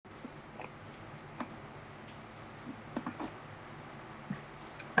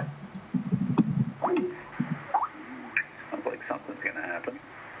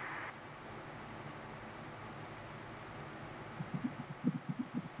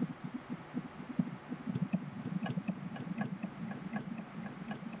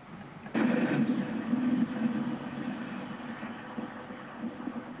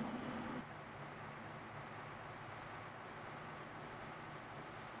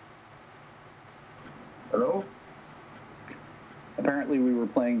Hello? Apparently we were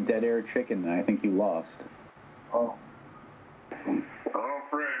playing Dead Air Chicken, and I think you lost. Oh. Hello,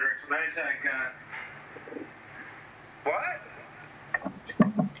 Fredericks. Nighttime gun. What?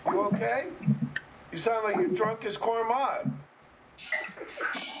 You okay? You sound like you're drunk as Cormod.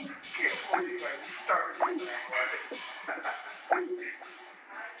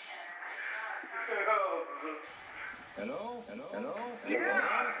 Hello?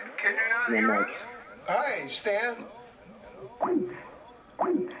 Yeah. Can you not hear us? Hi, Stan.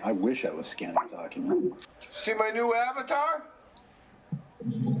 I wish I was scanning a document. See my new avatar?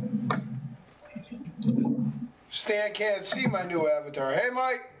 Stan can't see my new avatar. Hey,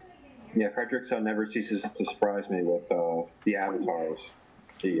 Mike. Yeah, Fredrickson never ceases to surprise me with the avatars.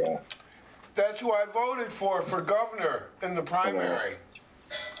 That's who I voted for governor in the primary.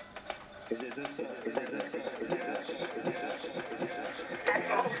 Is this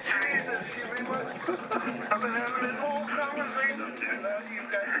Oh, Jesus, you must. I've been having this whole conversation, and you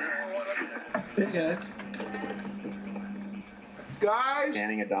guys Hey, guys. Guys?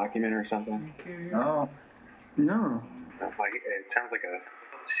 scanning a document or something? Oh. No. Like it sounds like a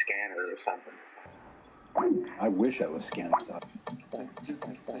scanner or something. I wish I was scanning a document.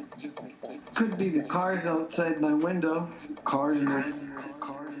 Could be the cars outside my window. Cars and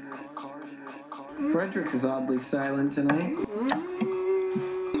Fredericks is oddly silent tonight.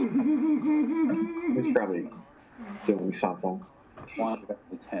 He's probably doing something. Wanted at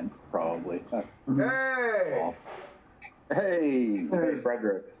the tent, probably. Hey! Hey! Hey,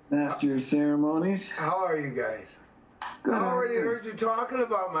 Frederick. After your ceremonies. How are you guys? Good. I already heard you talking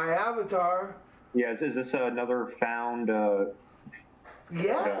about my avatar. Yeah, is this another found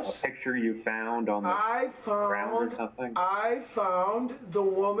Yes. picture you found on the ground or something? I found the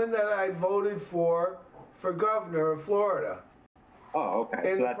woman that I voted for governor of Florida Oh,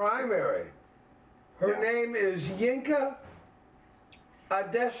 okay. in So the primary. Her Yeah. name is Yinka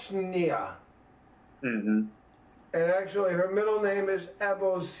Adesanya. Mm-hmm. And actually her middle name is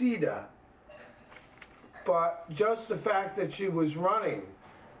Abosida. But just the fact that she was running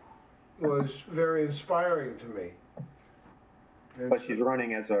was very inspiring to me. And But she's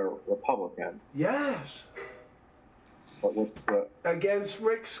running as a Republican. yes, But what's the? against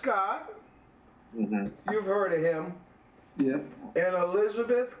Rick Scott. Mm-hmm. You've heard of him. Yep. And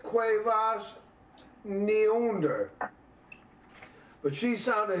Elizabeth Cuevas Neunder. But she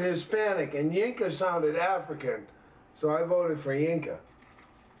sounded Hispanic and Yinka sounded African. So I voted for Yinka.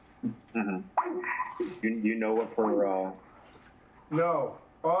 Mm-hmm. You know what her? No.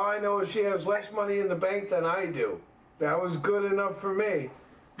 All I know is she has less money in the bank than I do. That was good enough for me.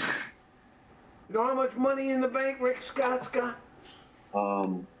 You know how much money in the bank Rick Scott's got?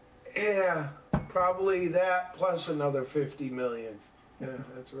 Yeah, probably that plus another 50 million. Yeah,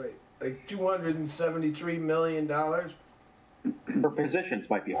 that's right. Like $273 million. Her positions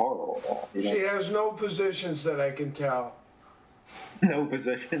might be horrible. You know? She has no positions that I can tell. No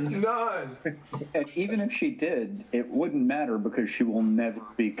positions. None. And even if she did, it wouldn't matter because she will never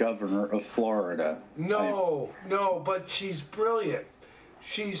be governor of Florida. No, but she's brilliant.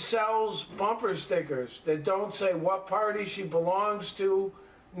 She sells bumper stickers that don't say what party she belongs to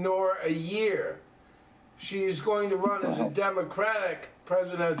nor a year. She is going to run as a Democratic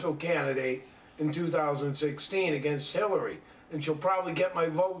presidential candidate in 2016 against Hillary. And she'll probably get my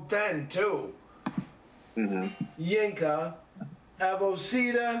vote then, too. Mm-hmm. Yinka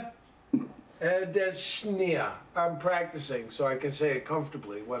Abosida Adesanya. I'm practicing so I can say it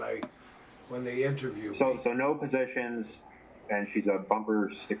comfortably when they interview me. So no positions, and she's a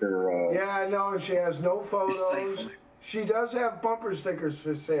bumper sticker. Yeah, no, she has no photos. She does have bumper stickers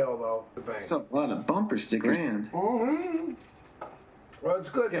for sale, though. The bank. That's a lot of bumper stickers. Mm-hmm. Well, it's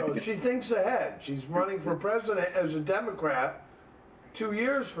good, though. She thinks ahead. She's running for president as a Democrat 2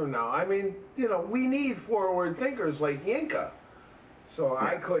 years from now. I mean, you know, we need forward thinkers like Yinka. So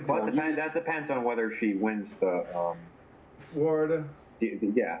I could. Well, that depends on whether she wins the. Florida.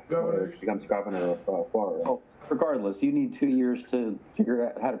 Whether she becomes governor of Florida. Oh, regardless, you need 2 years to figure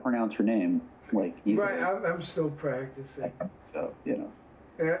out how to pronounce her name. Like easily. Right, I'm still practicing. So, you know.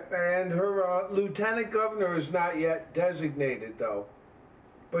 And her lieutenant governor is not yet designated, though.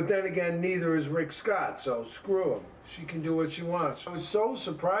 But then again, neither is Rick Scott, so screw him. She can do what she wants. I was so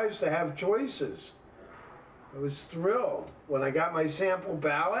surprised to have choices. I was thrilled when I got my sample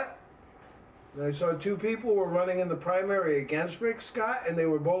ballot. And I saw two people were running in the primary against Rick Scott, and they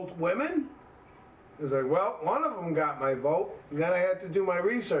were both women. I was like, well, one of them got my vote, and then I had to do my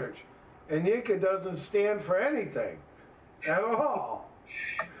research. And Yinka doesn't stand for anything at all.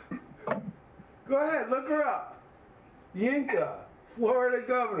 Go ahead, look her up. Yinka, Florida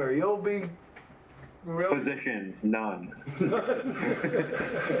governor. You'll be Really? Positions, none.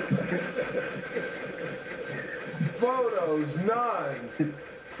 Photos, none.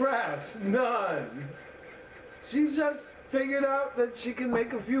 Press, none. She's just figured out that she can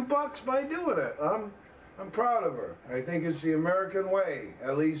make a few bucks by doing it. I'm proud of her. I think it's the American way,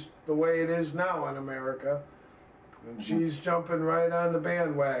 at least the way it is now in America. And she's jumping right on the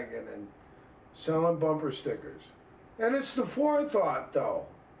bandwagon and selling bumper stickers. And it's the forethought, though.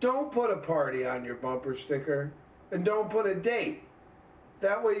 Don't put a party on your bumper sticker, and don't put a date.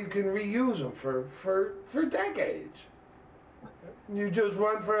 That way you can reuse them for decades. You just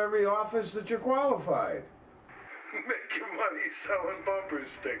run for every office that you're qualified. Make your money selling bumper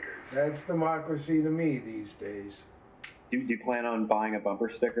stickers. That's democracy to me these days. Do you plan on buying a bumper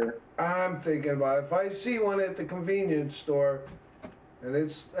sticker? I'm thinking about it. If I see one at the convenience store, and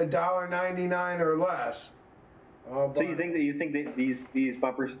it's $1.99 or less, I'll buy So you think that these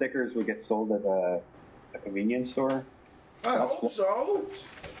bumper stickers would get sold at a convenience store? I hope so.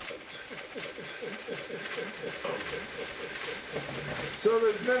 So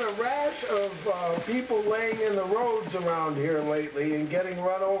there's been a rash of people laying in the roads around here lately and getting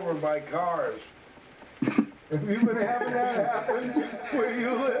run over by cars. Have you been having that happen where you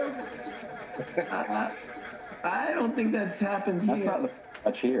live? I don't think that's happened That's here. not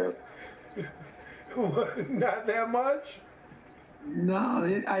much here. Not that much? No,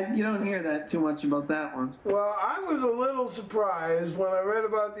 you don't hear that too much about that one. Well, I was a little surprised when I read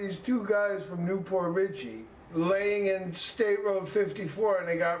about these two guys from Newport Richey laying in State Road 54 and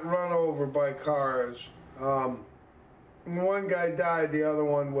they got run over by cars. One guy died, the other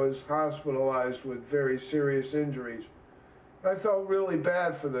one was hospitalized with very serious injuries. I felt really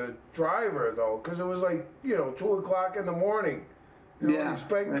bad for the driver, though, because it was like, 2 o'clock in the morning. You don't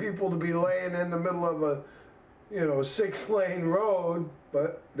expect people to be laying in the middle of a 6-lane road,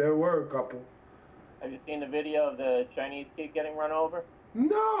 but there were a couple. Have you seen the video of the Chinese kid getting run over?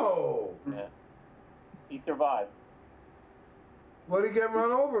 No! Yeah. He survived. What did he get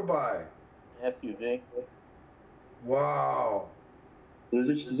run over by? SUV. Wow. Is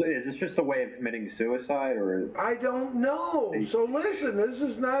this just a way of committing suicide, or? I don't know. So listen, this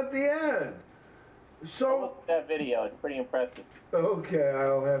is not the end. So Look at that video. It's pretty impressive. okay,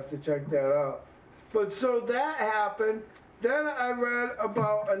 I'll have to check that out. But so that happened. Then I read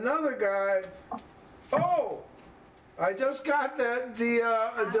about another guy. Oh, I just got the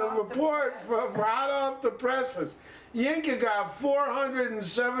report from hot off the presses. Yinka got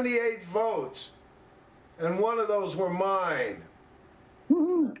 478 votes, and one of those were mine.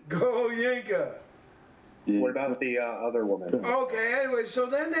 Go Yinka. What about the other woman? Okay, anyway, so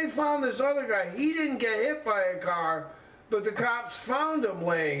then they found this other guy. He didn't get hit by a car, but the cops found him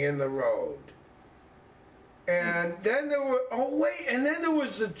laying in the road. And then there were, and then there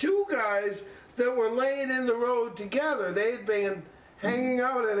was the two guys that were laying in the road together. They had been hanging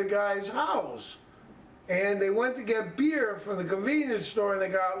out at a guy's house. And they went to get beer from the convenience store and they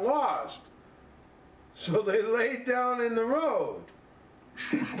got lost. So they laid down in the road.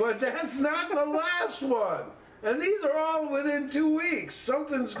 But that's not the last one. And these are all within 2 weeks.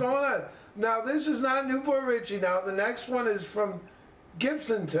 Something's going on. Now, this is not Newport Richey. Now, the next one is from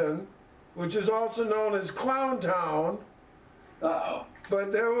Gibsonton, which is also known as Clown Town. Uh-oh.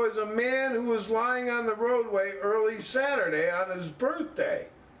 But there was a man who was lying on the roadway early Saturday on his birthday.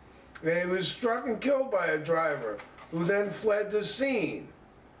 And he was struck and killed by a driver who then fled the scene.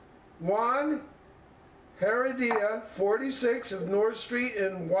 Juan Heredia, 46, of North Street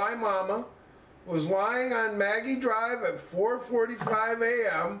in Waimama, was lying on Maggie Drive at 4:45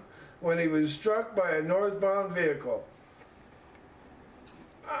 a.m. when he was struck by a northbound vehicle.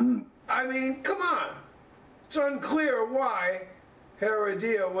 I mean, come on. It's unclear why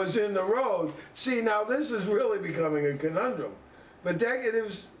Heredia was in the road. See, now this is really becoming a conundrum. But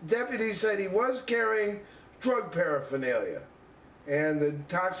deputies said he was carrying drug paraphernalia, and the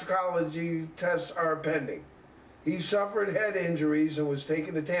toxicology tests are pending. He suffered head injuries and was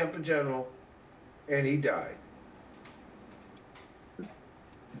taken to Tampa General, and he died.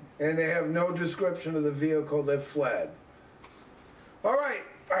 And they have no description of the vehicle that fled. All right,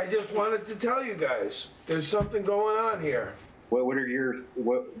 I just wanted to tell you guys, there's something going on here. Do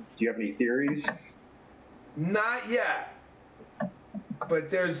you have any theories? Not yet.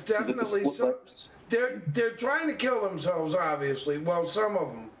 But there's definitely some. They're trying to kill themselves, obviously. Well, some of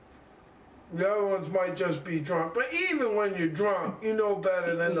them. The other ones might just be drunk. But even when you're drunk, you know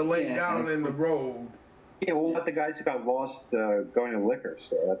better than to lay down in the road. Yeah, well, what the guys who got lost going to the liquor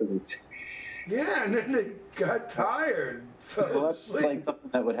store? That doesn't. Yeah, and then they got tired. Well, that's like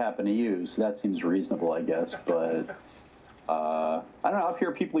something that would happen to you, so that seems reasonable, I guess. But I don't know. Up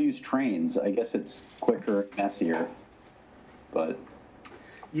here, people use trains. I guess it's quicker, messier, but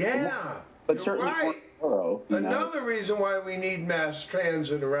Yeah. but you're certainly more right. thorough. You know? Another reason why we need mass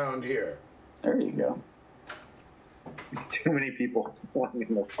transit around here. There you go. Too many people walking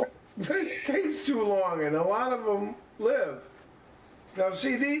in the car. It takes too long, and a lot of them live. Now,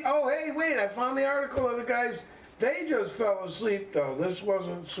 see, oh, hey, wait, I found the article of the guys. They just fell asleep, though. This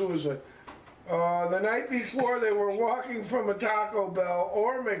wasn't suicide. The night before, they were walking from a Taco Bell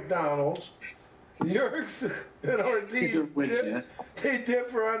or McDonald's. Yerkes and Ortiz, they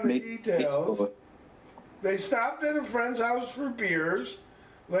differ on the details. They stopped at a friend's house for beers.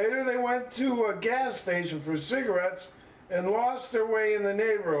 Later, they went to a gas station for cigarettes and lost their way in the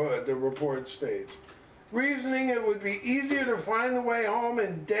neighborhood, the report states. Reasoning it would be easier to find the way home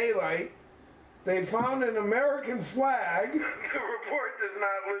in daylight, they found an American flag. The report does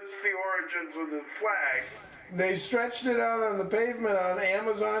not list the origins of the flag. They stretched it out on the pavement on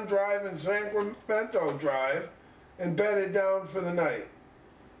Amazon Drive and Sacramento Drive and bedded down for the night.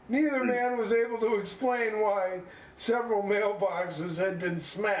 Neither man was able to explain why several mailboxes had been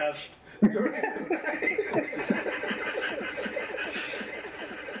smashed during the night.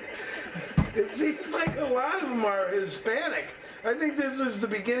 It seems like a lot of them are Hispanic. I think this is the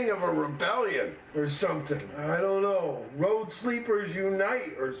beginning of a rebellion or something. I don't know. Road Sleepers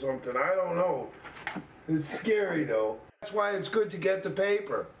Unite or something. I don't know. It's scary, though. That's why it's good to get the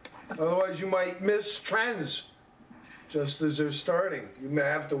paper. Otherwise, you might miss trends just as they're starting. You may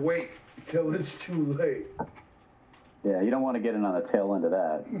have to wait till it's too late. Yeah, you don't want to get in on the tail end of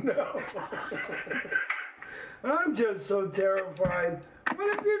that. No. I'm just so terrified.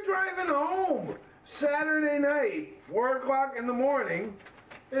 What if you're driving home Saturday night, 4 o'clock in the morning,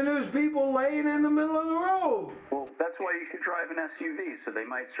 and there's people laying in the middle of the road? Well, that's why you should drive an SUV, so they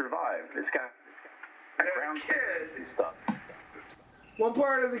might survive. It's got ground kid. and stuff. One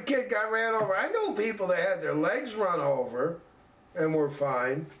part of the kid got ran over. I know people that had their legs run over and were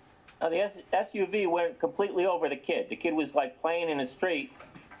fine. The SUV went completely over the kid. The kid was like playing in the street,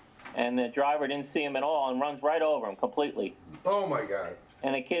 and the driver didn't see him at all and runs right over him completely. Oh my God.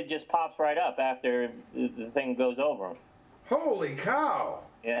 And the kid just pops right up after the thing goes over him. Holy cow.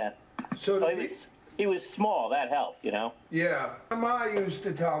 Yeah. So he was small. That helped, you know. Yeah. My ma used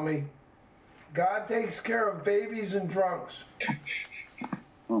to tell me, God takes care of babies and drunks.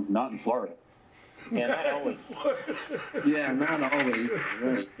 Well, not in Florida. Yeah, not always. Yeah, not always.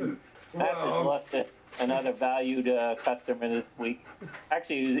 Right. That's lost another valued customer this week.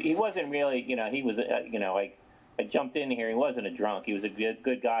 Actually, he wasn't really, he was, I jumped in here. He wasn't a drunk. He was a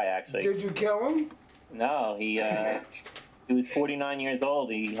good guy, actually. Did you kill him? No, he was 49 years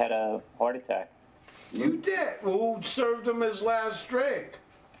old. He had a heart attack. You did. Who served him his last drink?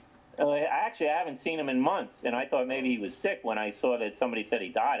 Actually, I haven't seen him in months, and I thought maybe he was sick when I saw that somebody said he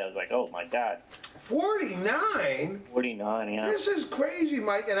died. I was like, oh, my God. 49? 49, yeah. This is crazy,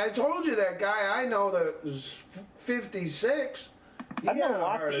 Mike. And I told you that guy I know that was 56. He had a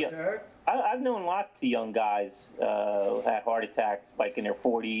heart attack. I've known lots of young guys who had heart attacks, like in their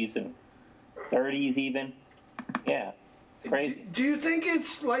 40s and 30s even. Yeah, it's crazy. Do you think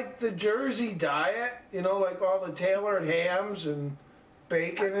it's like the Jersey diet? Like all the tailored hams and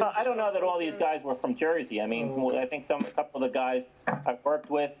bacon? And I don't know that all these guys were from Jersey. I mean, I think a couple of the guys I've worked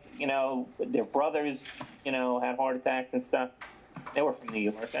with, their brothers, had heart attacks and stuff. They were from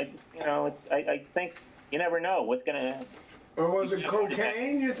New York. I think you never know what's gonna. Or was it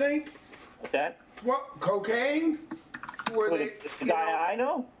cocaine? You think? What's that? What, cocaine? The guy I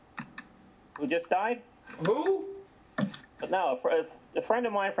know who just died? Who? No, a friend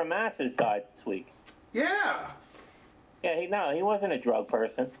of mine from Masses died this week. Yeah. Yeah, he wasn't a drug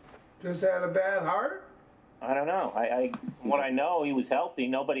person. Just had a bad heart? I don't know. From what I know, he was healthy.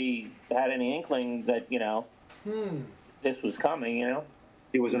 Nobody had any inkling that, this was coming,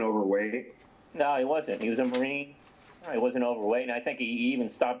 He wasn't overweight. No, he wasn't. He was a Marine. He wasn't overweight, and I think he even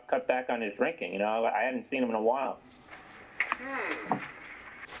cut back on his drinking. I hadn't seen him in a while.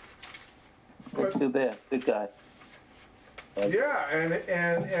 That's too bad. Good guy. Yeah,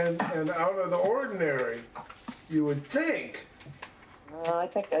 and out of the ordinary, you would think. I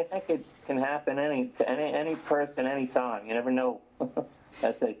think it can happen to any person, anytime. You never know.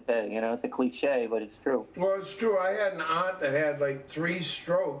 As they say, it's a cliche, but it's true. Well, it's true. I had an aunt that had like 3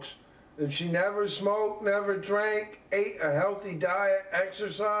 strokes. And she never smoked, never drank, ate a healthy diet,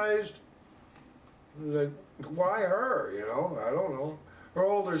 exercised. Like, why her, I don't know. Her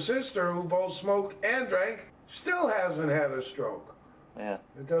older sister, who both smoked and drank, still hasn't had a stroke. Yeah.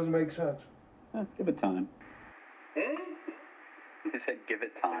 It doesn't make sense. Give it time. He said give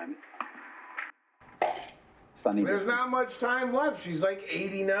it time. Sunny. There's not much time left. She's like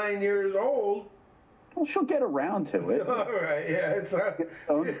 89 years old. Well, she'll get around to it. All right, yeah, it's not.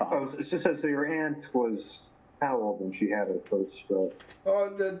 Own time. Oh, so your aunt was how old when she had her first stroke? Oh,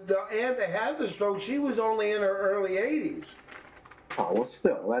 the aunt that had the stroke, she was only in her early 80s. Oh, well,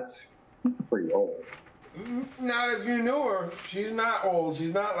 still, that's pretty old. Not if you knew her. She's not old.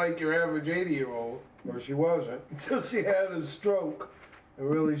 She's not like your average 80-year-old. Or she wasn't. Until she had a stroke. It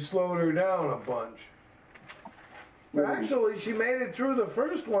really slowed her down a bunch. But actually, she made it through the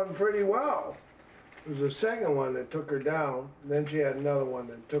first one pretty well. It was the second one that took her down. Then she had another one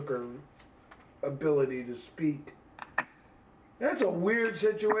that took her ability to speak. That's a weird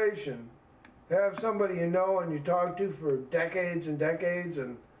situation. To have somebody you know and you talk to for decades and decades,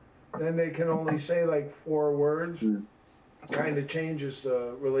 and then they can only say like 4 words. Kind of changes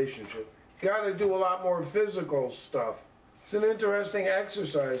the relationship. Got to do a lot more physical stuff. It's an interesting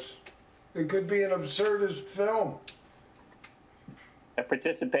exercise. It could be an absurdist film. I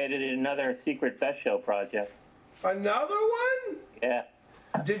participated in another secret best show project. Another one? Yeah.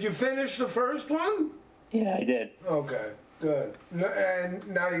 Did you finish the first one? Yeah, I did. Okay, good. And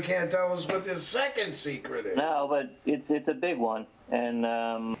now you can't tell us what the second secret is. No, but it's a big one,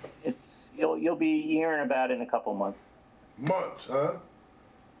 and it's you'll be hearing about it in a couple months. Months, huh?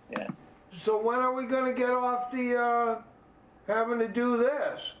 Yeah. So when are we going to get off the having to do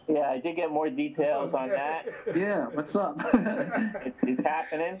this? Yeah, I did get more details on that. Yeah, what's up? It's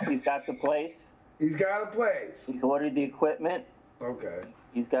happening. He's got the place. He's got a place. He's ordered the equipment. Okay.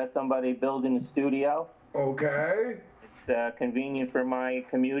 He's got somebody building the studio. Okay. It's convenient for my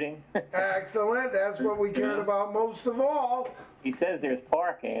commuting. Excellent. That's what we cared about most of all. He says there's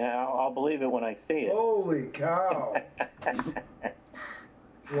parking. I'll believe it when I see it. Holy cow.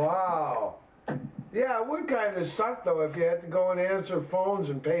 Wow. Yeah, it would kind of suck, though, if you had to go and answer phones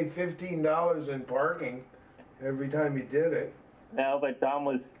and pay $15 in parking every time you did it. No, but Tom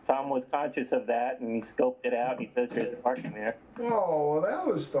was conscious of that, and he scoped it out. He says there's parking there. Oh, well, that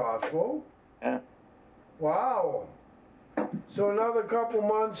was thoughtful. Yeah. Wow. So another couple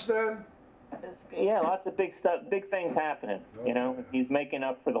months then? Yeah, lots of big stuff, big things happening. You know, he's making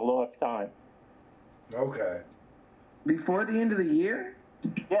up for the lost time. Okay. Before the end of the year?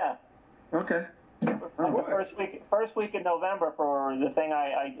 Yeah. Okay. Like the first week in November for the thing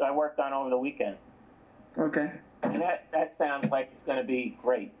I worked on over the weekend. Okay. And that sounds like it's going to be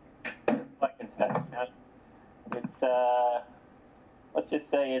great. Fucking stuff. It's let's just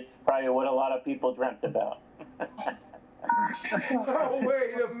say it's probably what a lot of people dreamt about. Oh,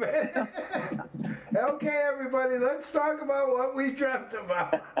 wait a minute. Okay, everybody, let's talk about what we dreamt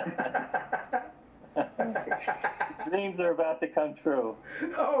about. Dreams are about to come true.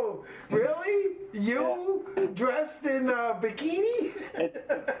 Oh, really? You dressed in a bikini?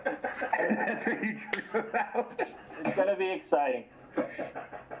 It's going to be exciting.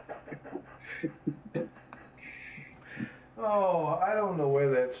 Oh, I don't know where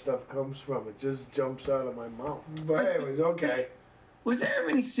that stuff comes from. It just jumps out of my mouth. But anyways, okay. Was there ever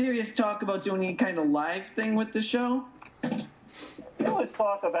any serious talk about doing any kind of live thing with the show? There was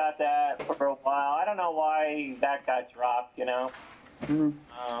talk about that for a while. I don't know why that got dropped, you know.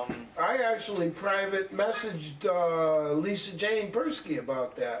 I actually private messaged Lisa Jane Persky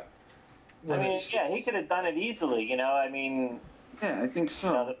about that. I mean, yeah, he could have done it easily, you know. I mean, Yeah, I think you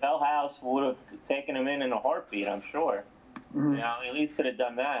so. know, the Bell House would have taken him in a heartbeat, I'm sure. You know, at least could have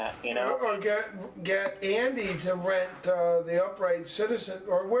done that, you know. Or get Andy to rent the Upright Citizen.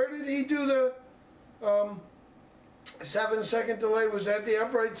 Or where did he do the 7-second delay? Was that the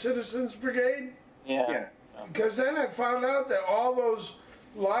Upright Citizens Brigade? Yeah. Yeah. So, Because then I found out that all those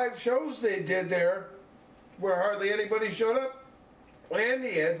live shows they did there, where hardly anybody showed up,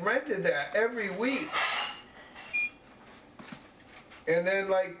 Andy had rented that every week. And then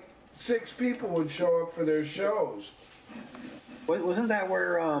like 6 people would show up for their shows. Wasn't that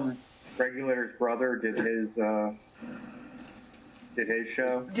where Regulator's brother did his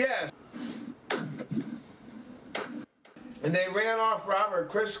show? Yes. And they ran off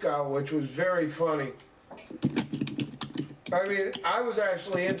Robert Christgau, which was very funny. I mean, I was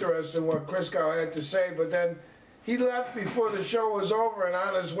actually interested in what Christgau had to say, but then he left before the show was over, and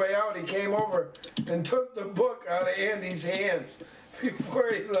on his way out, he came over and took the book out of Andy's hands before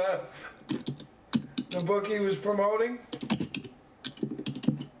he left. The book he was promoting?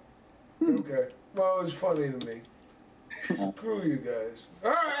 Okay. Well, it was funny to me. Screw you guys.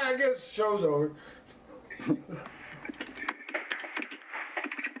 All right, I guess the show's over.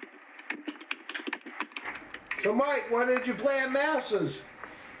 So, Mike, what did you play at Masses?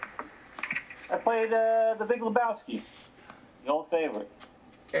 I played The Big Lebowski, the old favorite.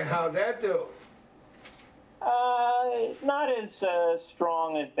 And how'd that do? Not as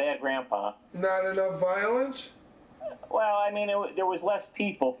strong as Bad Grandpa. Not enough violence? Well, I mean, there was less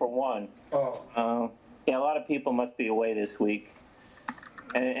people for one. Oh. Yeah, a lot of people must be away this week,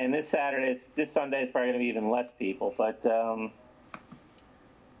 and this Sunday is probably going to be even less people. But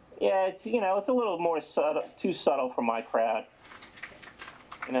yeah, it's it's a little more subtle, too subtle for my crowd.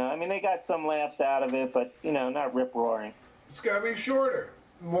 I mean, they got some laughs out of it, but not rip roaring. It's got to be shorter,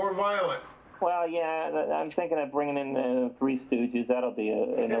 more violent. Well, yeah, I'm thinking of bringing in the Three Stooges. That'll be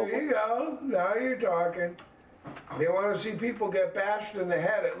an There you go. Now you're talking. They want to see people get bashed in the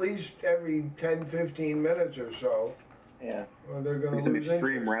head at least every 10, 15 minutes or so. Yeah. Or they're going to Some lose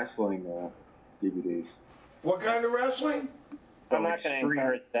extreme interest. wrestling DVDs. What kind of wrestling? I'm not going to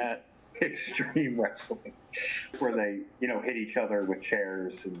encourage that. Extreme wrestling, where they hit each other with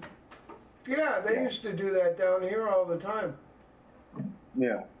chairs and. Yeah, they used to do that down here all the time.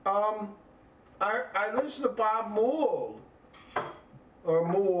 Yeah. I listened to Bob Mould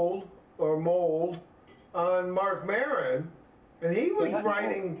on Mark Maron, and he was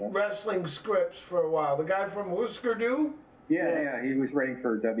writing wrestling scripts for a while. The guy from Husker Du? Yeah, he was writing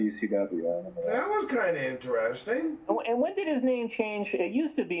for WCW. I remember that. That was kind of interesting. And when did his name change? It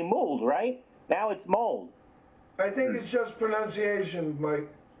used to be Mold, right? Now it's Mold. I think it's just pronunciation, Mike.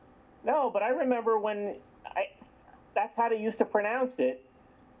 No, but I remember that's how they used to pronounce it.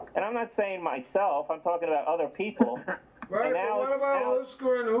 And I'm not saying myself, I'm talking about other people. Right, but what about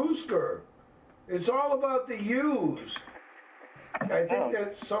Husker and Husker? It's all about the U's. I think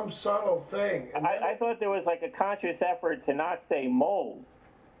that's some subtle thing. I thought there was like a conscious effort to not say mold.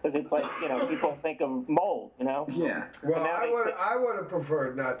 Because it's like, people think of mold, Yeah. Well, I would have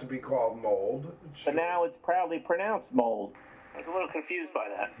preferred not to be called mold. But now it's proudly pronounced mold. I was a little confused by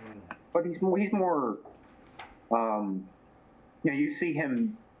that. But he's more, you see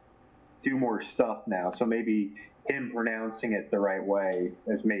him do more stuff now, so maybe him pronouncing it the right way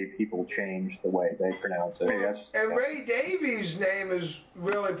has made people change the way they pronounce it. And Ray Davies' name is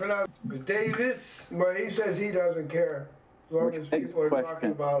really pronounced Davis, but he says he doesn't care as long as people are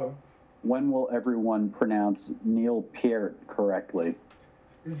talking about him. When will everyone pronounce Neil Peart correctly?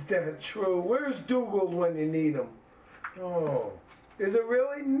 Is that true? Where's Dougal when you need him? Oh, is it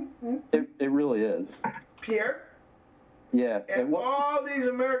really? It really is. Pierre? Yeah. And all these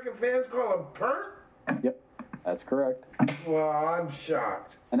American fans call him Pert? Yep, that's correct. Well, I'm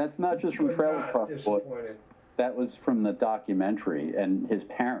shocked. And that's not just from But Trailer not Park Boys. disappointed. That was from the documentary and his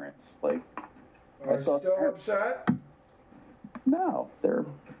parents. Like, Are still upset? No, they're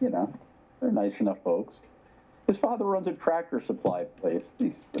nice enough folks. His father runs a tractor supply place.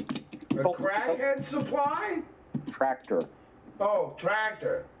 A crackhead supply? Tractor. Oh,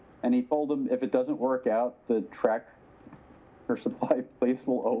 tractor. And he told him if it doesn't work out, the tractor supply place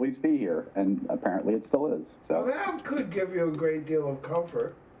will always be here. And apparently it still is. So Well, that could give you a great deal of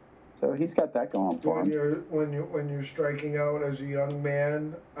comfort so he's got that going for him. when you're striking out as a young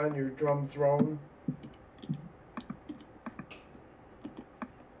man on your drum throne.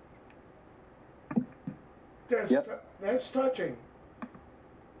 That's touching.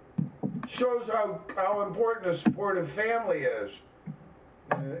 Shows how important a supportive family is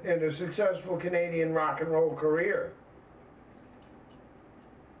in a successful Canadian rock and roll career.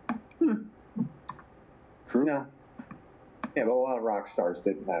 True. No. Yeah, but a lot of rock stars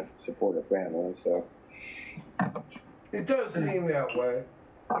didn't have supportive families, so. It does seem that way.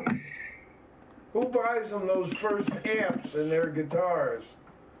 Who buys them those first amps and their guitars?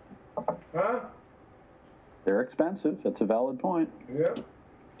 Huh? They're expensive. That's a valid point. Yep.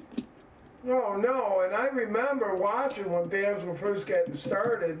 No, and I remember watching when bands were first getting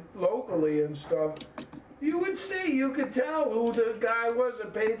started locally and stuff. You could tell who the guy was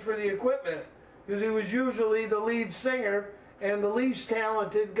that paid for the equipment, because he was usually the lead singer and the least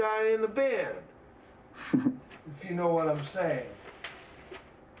talented guy in the band. If you know what I'm saying.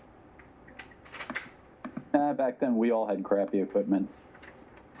 Back then, we all had crappy equipment.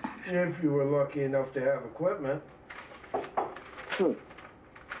 If you were lucky enough to have equipment. True.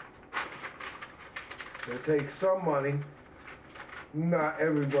 It takes some money. Not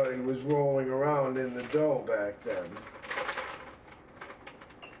everybody was rolling around in the dough back then.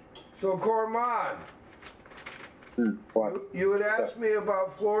 So, Cormand, What? you had asked me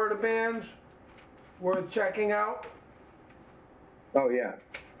about Florida bands worth checking out. Oh, yeah.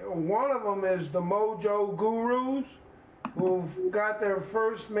 One of them is the Mojo Gurus, who've got their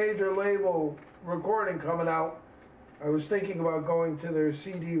first major label recording coming out. I was thinking about going to their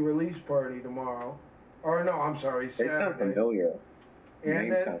CD release party tomorrow. Or no, I'm sorry, They sound Saturday. familiar.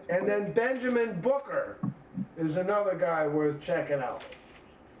 And then Benjamin Booker is another guy worth checking out.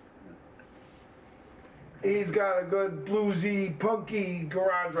 He's got a good bluesy, punky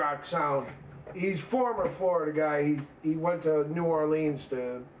garage rock sound. He's former Florida guy. He went to New Orleans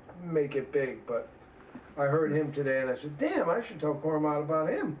to make it big, but I heard him today and I said, damn, I should tell Cormont about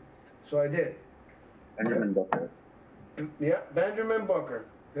him. So I did. Benjamin Booker. Yeah, Benjamin Booker.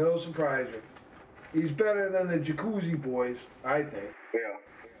 He'll surprise you. He's better than the Jacuzzi Boys, I think.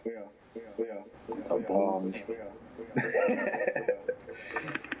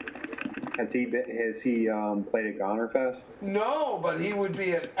 Has he played at Goner Fest? No, but he would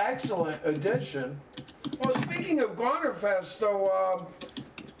be an excellent addition. Well, speaking of Goner Fest, though,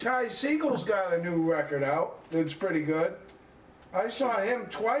 Ty Segel's got a new record out that's pretty good. I saw him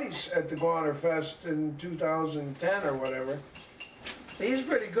twice at the Goner Fest in 2010 or whatever. He's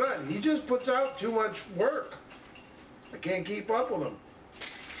pretty good. He just puts out too much work. I can't keep up with him.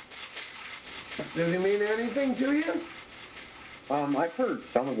 Does he mean anything to you? I've heard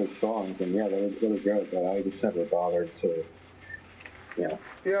some of his songs, and yeah, they're really good, but I just never bothered to, Yeah,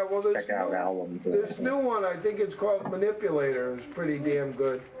 well, check out albums. this new one, I think it's called Manipulator, is pretty damn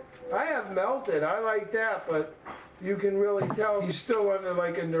good. I have Melted. I like that, but you can really tell he's still under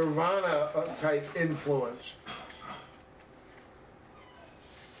like a Nirvana type influence.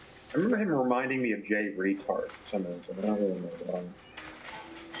 I remember him reminding me of Jay Retard. Some of I don't really know why.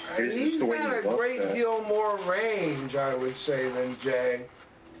 It's just He's the way got he a looks great at it. deal more range, I would say, than Jay.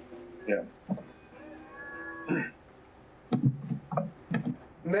 Yeah.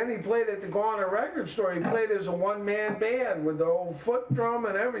 And then he played at the Goner Record Store. He played as a one-man band with the old foot drum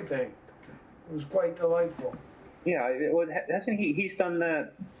and everything. It was quite delightful. Yeah, hasn't he's done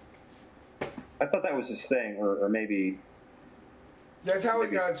that? I thought that was his thing, or maybe. That's how he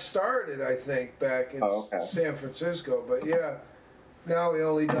Maybe. got started, I think, back in Oh, okay. San Francisco. But yeah, now he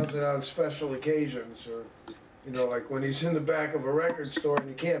only does it on special occasions, or like when he's in the back of a record store and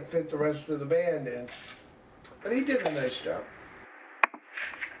you can't fit the rest of the band in. But he did a nice job.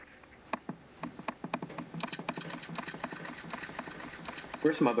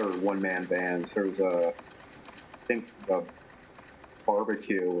 There's some other one-man bands. There's I think a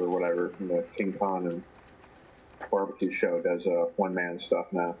Barbecue or whatever from the King Khan and Barbecue show does one-man stuff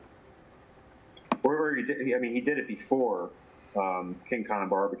now. Or he did it before King Khan and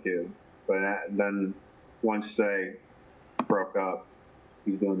Barbecue, but then once they broke up,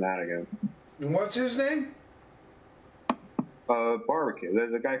 he's doing that again. And what's his name? Barbecue.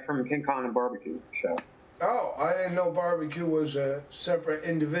 The guy from King Khan and Barbecue show. Oh, I didn't know Barbecue was a separate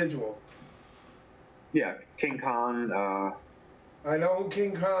individual. Yeah, King Khan I know who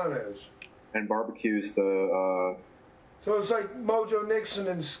King Khan is. and Barbecue's the So it's like Mojo Nixon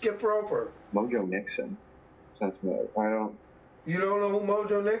and Skip Roper. Mojo Nixon. Sounds familiar. I don't. You don't know who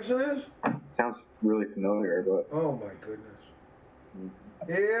Mojo Nixon is? Sounds really familiar, but Oh my goodness.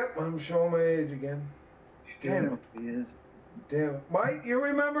 Yep, I'm showing my age again. Damn it. He is. Damn it. Mike, you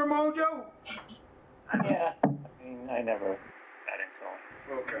remember Mojo? Yeah, I mean, I never got into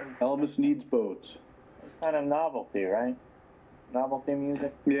him. Okay. Elvis Needs Boats. It's kind of novelty, right? Novelty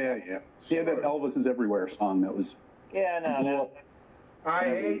music. Yeah. He had that Elvis is Everywhere song that was. Yeah, no, that's. I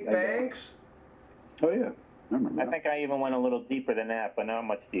Hate Banks. Oh yeah, I remember I that. think I even went a little deeper than that, but not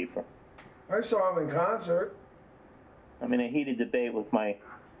much deeper. I saw him in concert. I'm in a heated debate with my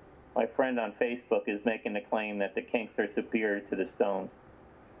friend on Facebook is making the claim that the Kinks are superior to the Stones.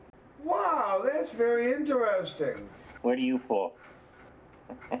 Wow, that's very interesting. Where do you fall?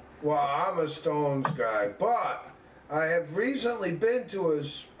 Well, I'm a Stones guy, but I have recently been to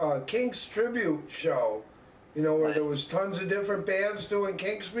a Kinks tribute show, where there was tons of different bands doing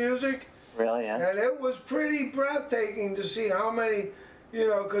Kinks music. Really? Yeah. And it was pretty breathtaking to see how many,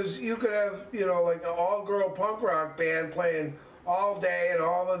 because you could have, like an all-girl punk rock band playing all day and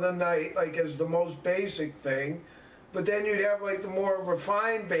all of the night, like as the most basic thing. But then you'd have like the more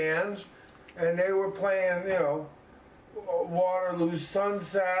refined bands, and they were playing, Waterloo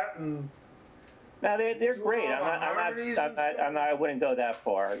Sunset and. No, they're great. all the harmonies and I wouldn't go that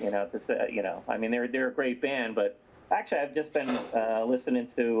far, to say, I mean, they're a great band, but actually I've just been listening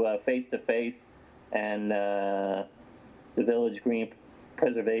to Face to Face and the Village Green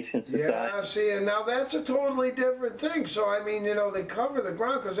Preservation Society. Yeah, see, and now that's a totally different thing. So, I mean, they cover the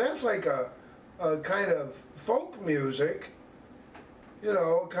ground, because that's like a kind of folk music,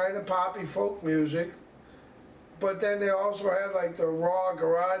 kind of poppy folk music. But then they also had like the raw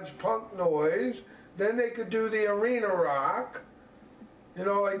garage punk noise. Then they could do the arena rock,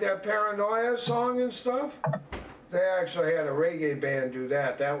 like that Paranoia song and stuff. They actually had a reggae band do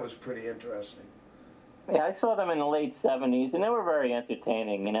that. That was pretty interesting. Yeah, I saw them in the late 70s, and they were very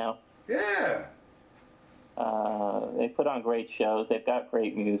entertaining, Yeah. They put on great shows. They've got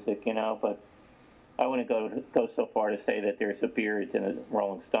great music, but I wouldn't go so far to say that they're superior to the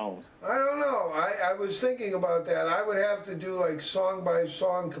Rolling Stones. I don't know. I was thinking about that. I would have to do like song by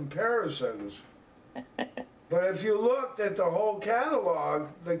song comparisons. But if you looked at the whole catalog,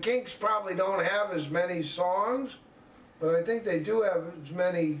 the Kinks probably don't have as many songs, but I think they do have as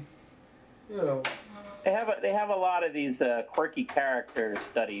many, you know. They have a lot of these quirky character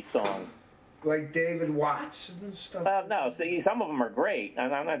study songs. Like David Watts and stuff. No, some of them are great.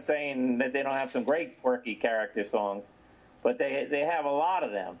 I'm not saying that they don't have some great quirky character songs, but they have a lot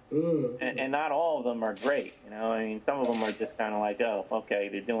of them, and not all of them are great. You know, I mean, some of them are just kind of like, oh, okay,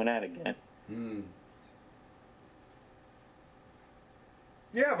 they're doing that again.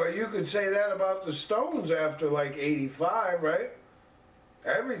 Yeah, but you could say that about the Stones after like '85, right?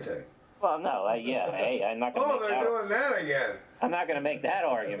 Everything. Well, no, hey, I'm not going to. Oh, they're doing that again. I'm not going to make that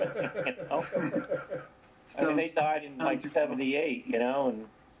argument. You know? I mean, they died in like '78, you know, and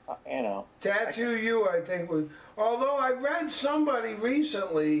you know. Tattoo You, I think was. Although I read somebody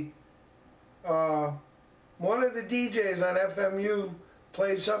recently, one of the DJs on FMU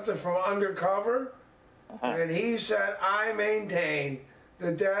played something from Undercover, and he said, "I maintain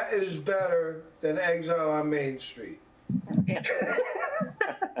that that is better than Exile on Main Street."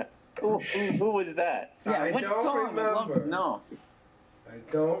 Who was that? Yeah, I what don't song? I'd love remember. to know. I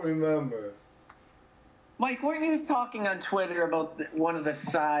don't remember. Mike, weren't you talking on Twitter about one of the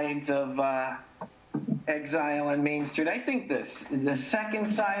sides of Exile on Main Street? I think the second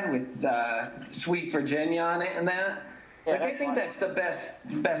side with Sweet Virginia on it and that. Yeah, I think that's the best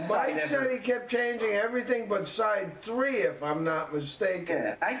side Mike ever. said he kept changing everything but side 3, if I'm not mistaken.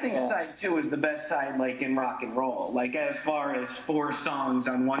 Yeah, I think side 2 is the best side, like in rock and roll. Like as far as 4 songs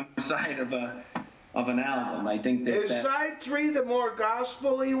on one side of an album, I think that. Is side 3 the more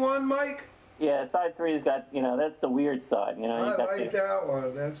gospel-y one, Mike? Yeah, side 3's got, you know, that's the weird side. You know, I you got like that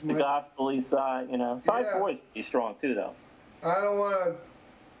one. That's the my. gospel-y side. You know, side Yeah. 4 is pretty strong too, though. I don't want to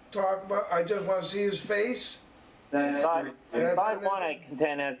talk about. I just want to see his face. Side That's- 1, I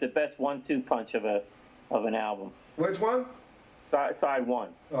contend, has the best 1-2 punch of an album. Which one? Side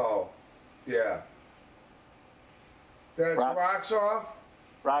 1. Oh, yeah. That's Rock. Rocks Off.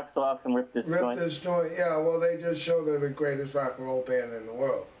 Rocks Off and Rip This Rip Joint. This Joint. Yeah, well, they just show they're the greatest rock and roll band in the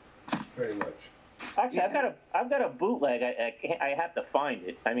world, pretty much. Actually, I've got a bootleg. I have to find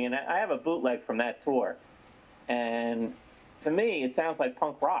it. I mean, I have a bootleg from that tour, and to me, it sounds like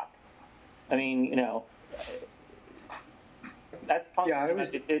punk rock. I mean, you know, that's punk. Yeah,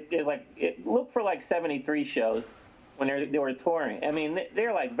 it looked for like 73 shows when they were touring. I mean,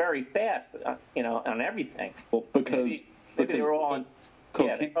 they're like very fast, you know, on everything. Well, because Maybe they were all on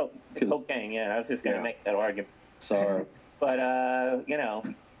cocaine. the cocaine. Yeah, I was just going to make that argument. Sorry. But you know,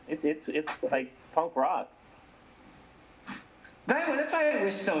 it's like punk rock. That's why I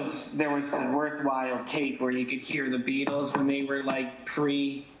wish there was a worthwhile tape where you could hear the Beatles when they were like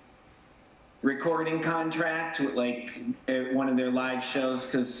pre-recording contract with like one of their live shows,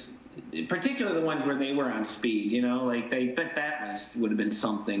 because particularly the ones where they were on speed, you know, like they bet that would have been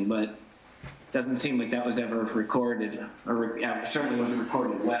something, but doesn't seem like that was ever recorded, or certainly wasn't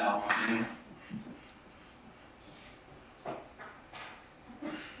recorded well.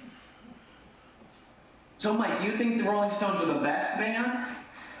 So, Mike, do you think the Rolling Stones are the best band?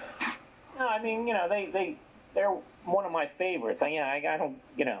 No, I mean, you know, they're one of my favorites. I don't,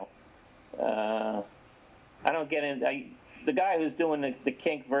 you know, I don't get in. The guy who's doing the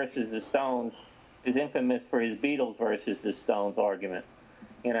Kinks versus the Stones is infamous for his Beatles versus the Stones argument.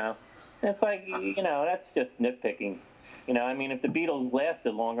 You know, and it's like, you know, that's just nitpicking. You know, I mean, if the Beatles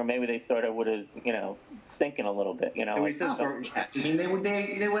lasted longer, maybe they started with a, you know, stinking a little bit. You know, like, I mean, they would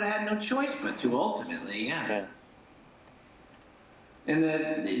have had no choice but to ultimately, yeah. And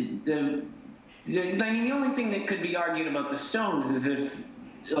I mean, the only thing that could be argued about the Stones is if,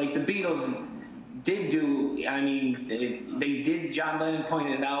 like, the Beatles did do, I mean, they did, John Lennon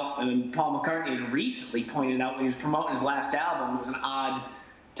pointed it out, and Paul McCartney has recently pointed out when he was promoting his last album, it was an odd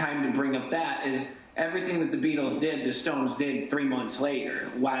time to bring up that, is everything that the Beatles did, the Stones did 3 months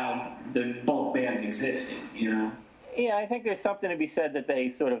later, while both bands existed, you know? Yeah, I think there's something to be said that they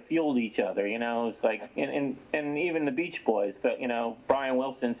sort of fueled each other, you know. It's like, and even the Beach Boys, felt, you know, Brian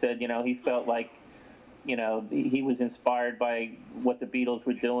Wilson said, you know, he felt like, you know, he was inspired by what the Beatles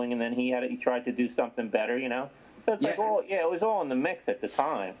were doing, and then he tried to do something better, you know. So it's like, well, yeah, it was all in the mix at the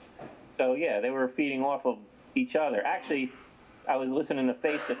time. So yeah, they were feeding off of each other. Actually, I was listening to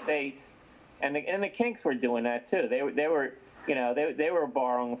Face to Face, and the Kinks were doing that too. They were. You know, they were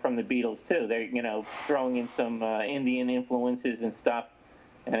borrowing from the Beatles too. They're, you know, throwing in some Indian influences and stuff,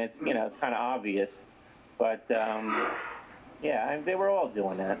 and it's, you know, it's kind of obvious. But yeah, they were all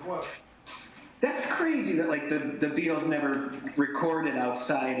doing that. That's crazy that like the Beatles never recorded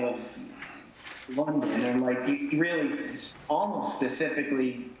outside of London, and like you really almost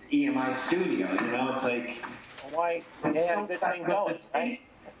specifically EMI studio. You know, it's like Why they had a good thing going, right?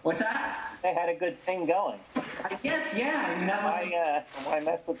 What's that? They had a good thing going. I guess, yeah. I mean, that was Why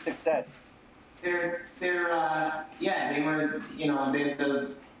mess with success? they're yeah, they were, you know,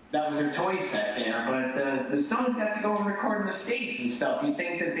 that was their toy set there, but the Stones got to go and record in the States and stuff. You'd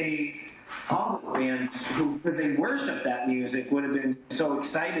think that all the bands who, if they worship that music, would have been so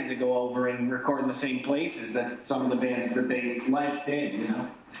excited to go over and record in the same places that some of the bands that they liked did, you know.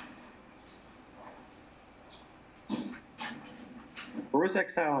 Where was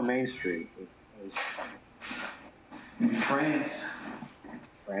Exile on Main Street? In France.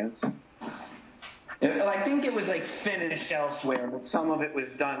 France? I think it was like finished elsewhere, but some of it was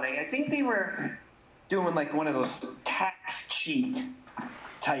done. I think they were doing like one of those tax cheat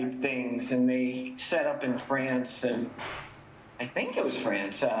type things, and they set up in France, and I think it was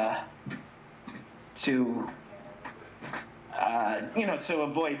France, to to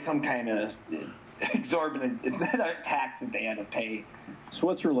avoid some kind of exorbitant tax that they had to pay.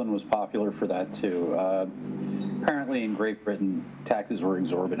 Switzerland was popular for that too. Apparently in Great Britain, taxes were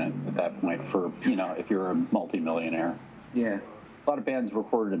exorbitant at that point for, if you're a multimillionaire. Yeah. A lot of bands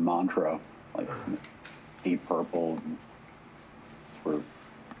recorded in Montreux, like Deep Purple.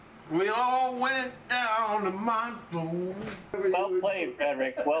 We all went down to Montreux. Well played,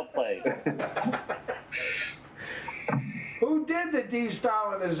 Frederick. Well played. Who did the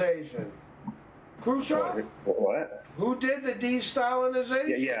de-Stalinization? Khrushchev? What? Who did the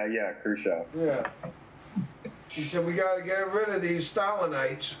de-Stalinization? Yeah, Khrushchev. Yeah. He said, we got to get rid of these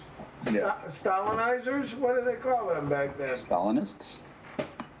Stalinites. Yeah. Stalinizers? What did they call them back then? Stalinists?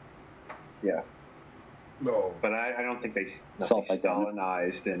 Yeah. No. But I don't think they Self-identified.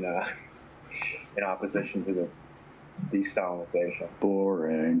 Stalinized in opposition to the de-Stalinization.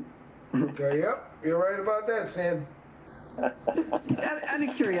 Boring. Okay, yep. You're right about that, Stan. Out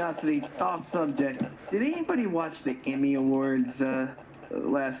of curiosity, off subject, did anybody watch the Emmy Awards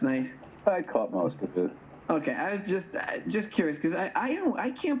last night? I caught most of it. Okay, I was just curious because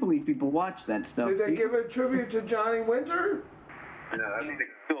I can't believe people watch that stuff. Did they give a tribute to Johnny Winter? No, I think they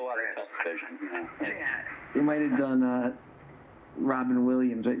do a lot of television. Yeah, they might have done Robin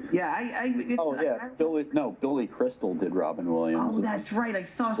Williams. Right? Yeah, Billy Crystal did Robin Williams. Oh, that's right. I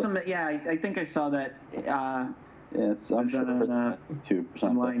saw some. Yeah, I think I saw that. Yeah, I'm sure on YouTube or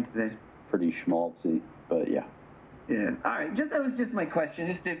something. online today. Pretty schmaltzy, but yeah. Yeah. All right. That was just my question.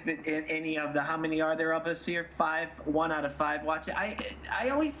 Just if any of the, how many are there of us here? 5. 1 out of 5 watch it. I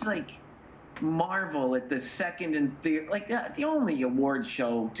always marvel at the second and third. The only award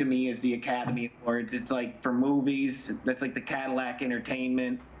show to me is the Academy Awards. It's for movies. That's the Cadillac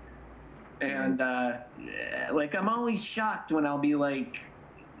Entertainment. And I'm always shocked when I'll be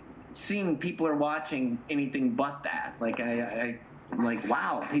seeing people are watching anything but that. I'm like,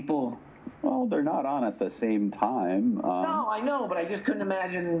 wow, people. Well, they're not on at the same time. No, I know, but I just couldn't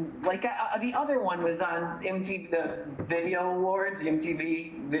imagine. The other one was on MTV, the Video Awards, the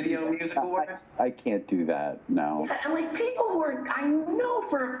MTV Video Music Awards. I can't do that, no. Yeah, and people who I know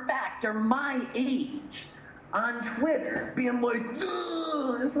for a fact are my age on Twitter being like,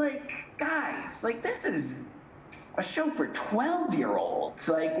 ugh. It's guys, this is a show for 12-year-olds.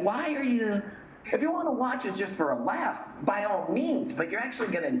 Why are you... If you want to watch it just for a laugh, by all means, but you're actually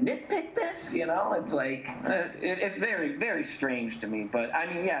going to nitpick this, It's it's very, very strange to me. But, I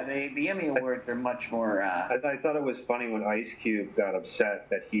mean, yeah, the Emmy Awards are much more... I thought it was funny when Ice Cube got upset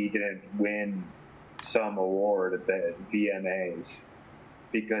that he didn't win some award at the VMAs.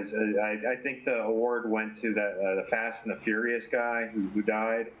 Because I think the award went to the Fast and the Furious guy who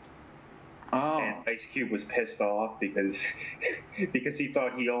died. Oh. And Ice Cube was pissed off because he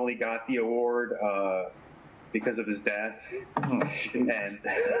thought he only got the award because of his death. Oh, and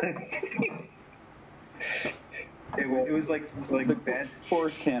it was the bad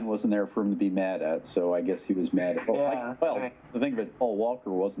Forrest can wasn't there for him to be mad at, so I guess he was mad at. The thing of it, Paul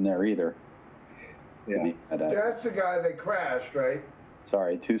Walker wasn't there either. Yeah. That's the guy that crashed, right?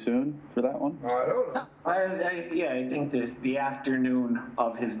 Sorry, too soon for that one? I don't know. I think the afternoon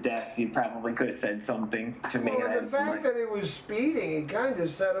of his death, he probably could have said something to me. Well, the fact that he was speeding, he kind of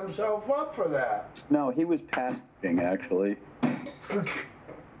set himself up for that. No, he was passing, actually.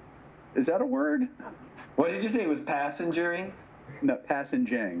 Is that a word? What did you say? It was passengering? No,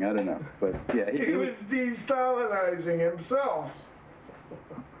 passenging. I don't know. But, yeah. He was de-Stalinizing himself.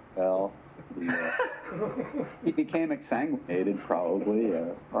 Well... Yeah. He became exsanguinated, probably.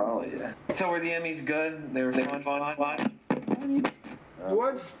 Yeah. So were the Emmys good? They were fun.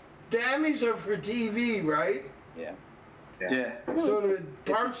 What's The Emmys are for TV, right? Yeah. Yeah. So did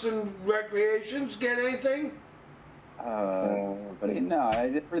Parks and Recreations get anything? But no,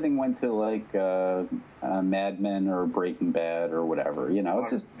 everything went to like Mad Men or Breaking Bad or whatever. You know,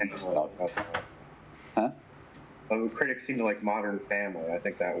 it's just stuff. Huh? The critics seem to like Modern Family. I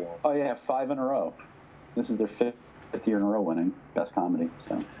think that won. Oh yeah, 5 in a row. This is their fifth year in a row winning Best Comedy.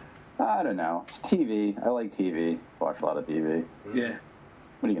 So I don't know. It's TV. I like TV. Watch a lot of TV. Yeah.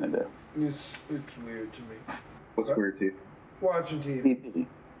 What are you gonna do? It's weird to me. What's weird to you? Watching TV. TV.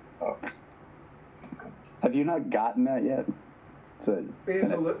 Oh. Have you not gotten that yet?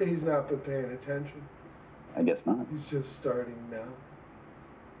 He's not been paying attention. I guess not. He's just starting now.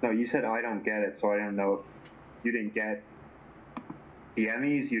 No, you said I don't get it, so I don't know if you didn't get the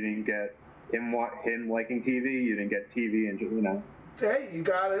Emmys, you didn't get him liking TV, you didn't get TV, and you know. Hey, you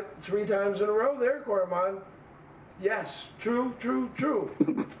got it 3 times in a row there, Corman. Yes, true.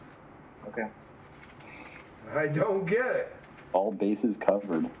 Okay. I don't get it. All bases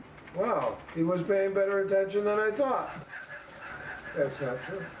covered. Wow, he was paying better attention than I thought. That's not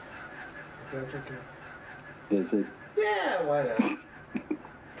true. That's okay. Is it? Yeah, why not?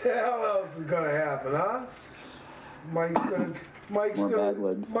 The hell else is gonna happen, huh? Mike's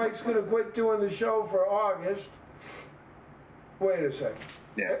gonna quit doing the show for August. Wait a second.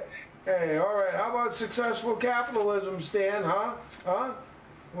 Yeah. Hey, all right. How about successful capitalism, Stan? Huh?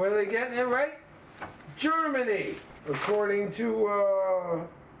 Where are they getting it right? Germany, according to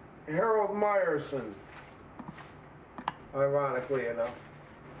Harold Meyerson. Ironically enough.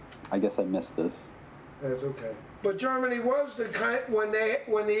 I guess I missed this. That's okay. But Germany was the kind when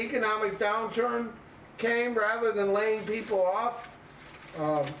the economic downturn came, rather than laying people off,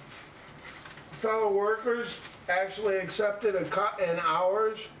 fellow workers actually accepted a cut in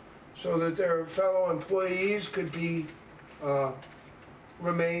hours so that their fellow employees could be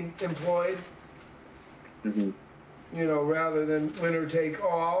remain employed. Mm-hmm. You know, rather than winner take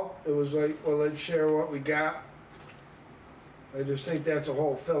all, it was like, well, let's share what we got. I just think that's a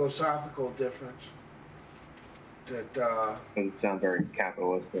whole philosophical difference. That Doesn't sound very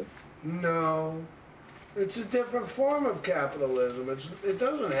capitalistic. no, it's a different form of capitalism. It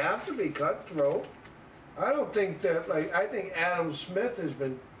doesn't have to be cutthroat. I don't think that, like, I think Adam Smith has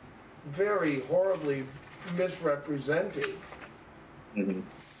been very horribly misrepresented. Mm-hmm.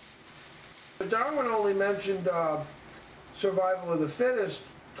 Darwin only mentioned survival of the fittest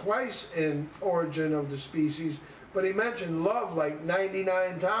twice in Origin of the Species, but he mentioned love like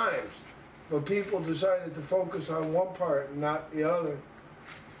 99 times. But people decided to focus on one part and not the other.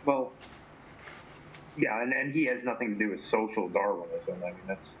 Well, yeah, and he has nothing to do with social Darwinism. I mean,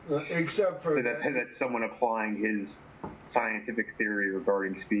 that's Except for that's someone applying his scientific theory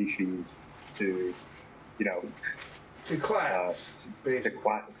regarding species to, you know, to class, basically.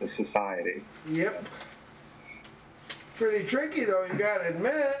 to society. Yep. Pretty tricky, though, you gotta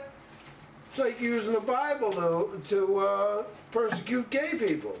admit. It's like using the Bible to persecute gay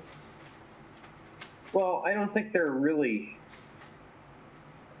people. Well, I don't think they're really.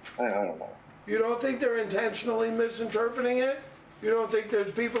 I don't know. You don't think they're intentionally misinterpreting it? You don't think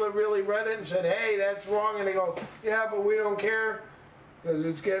there's people that really read it and said, hey, that's wrong, and they go, yeah, but we don't care because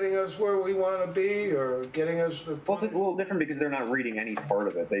it's getting us where we want to be or getting us to... Well, it's a little different because they're not reading any part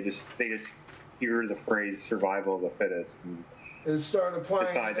of it. They just hear the phrase survival of the fittest and start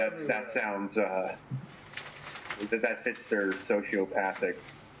applying decide that sounds that fits their sociopathic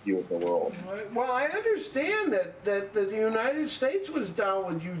view of the world. Well, I understand that the United States was down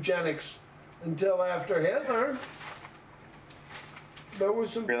with eugenics until after Hitler. There was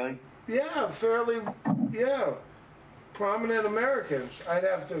some... Really? Yeah, prominent Americans. I'd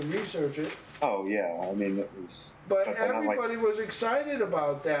have to research it. Oh, yeah. I mean, it was... But everybody was excited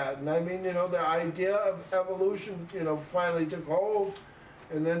about that. And I mean, you know, the idea of evolution, you know, finally took hold.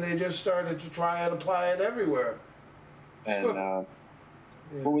 And then they just started to try and apply it everywhere. And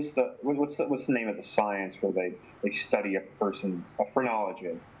what's the name of the science where they study a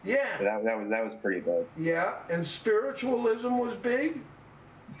phrenology? Yeah. That was pretty good. Yeah, and spiritualism was big.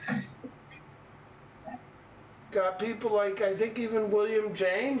 Got people like, I think even William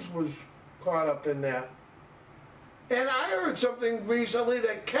James was caught up in that. And I heard something recently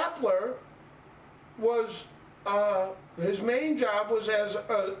that Kepler was, his main job was as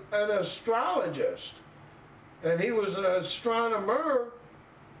an astrologist. And he was an astronomer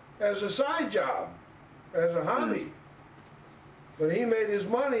as a side job, as a hobby. But he made his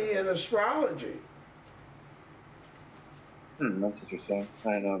money in astrology. That's interesting.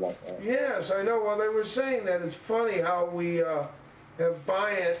 I didn't know about that. Yes, I know. Well, they were saying that it's funny how we have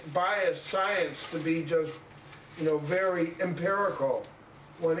biased science to be just, you know, very empirical.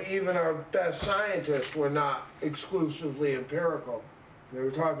 when even our best scientists were not exclusively empirical. They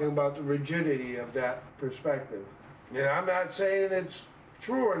were talking about the rigidity of that perspective. And I'm not saying it's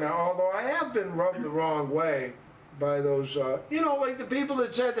true or not, although I have been rubbed the wrong way by those, like the people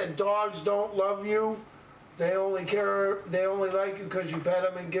that said that dogs don't love you. They only like you because you pet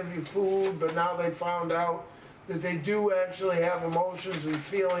them and give you food, but now they found out that they do actually have emotions and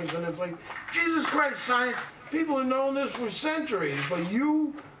feelings, and it's like, Jesus Christ, science, people have known this for centuries, but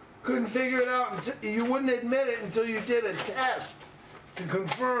you couldn't figure it out, you wouldn't admit it until you did a test to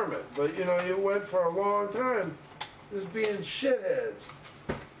confirm it. But, you went for a long time just being shitheads.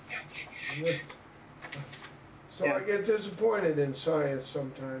 So I get disappointed in science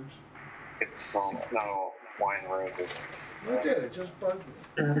sometimes. It's not all wine roses. I did, it just bugged me.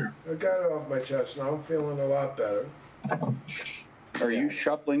 I got it off my chest now, I'm feeling a lot better. Are you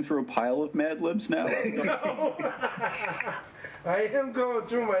shuffling through a pile of Mad Libs now? No. I am going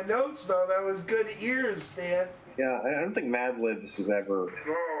through my notes though, that was good ears, Stan. Yeah, I don't think Mad Libs was ever... Oh,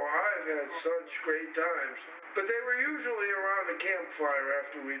 I've had such great times. But they were usually around a campfire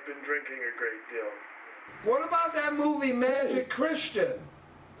after we'd been drinking a great deal. What about that movie Magic Christian?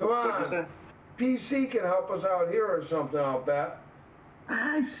 Come on. PC can help us out here or something, I'll bet.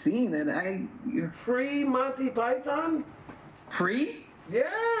 I've seen it. Free Monty Python? Free?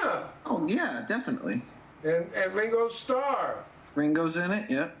 Yeah. Oh yeah, definitely. And Ringo Starr. Ringo's in it.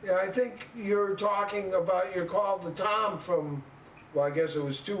 Yep. Yeah, I think you're talking about your call to Tom from, well, I guess it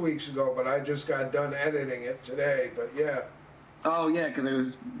was 2 weeks ago, but I just got done editing it today. But yeah. Oh yeah, because I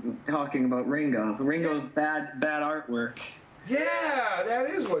was talking about Ringo. Ringo's bad artwork. Yeah, that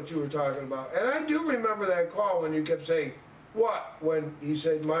is what you were talking about. And I do remember that call when you kept saying, what? When he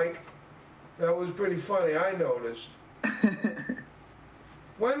said, Mike, that was pretty funny, I noticed.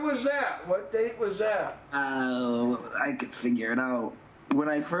 When was that? What date was that? I could figure it out.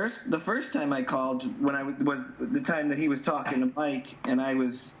 The first time I called, when I was the time that he was talking to Mike, and I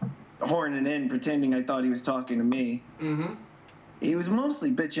was horning in, pretending I thought he was talking to me. Mm-hmm. He was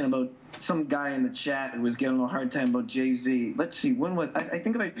mostly bitching about some guy in the chat who was giving him a hard time about Jay-Z. Let's see, when was... I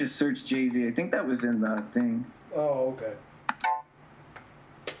think if I just searched Jay-Z, I think that was in the thing. Oh, okay.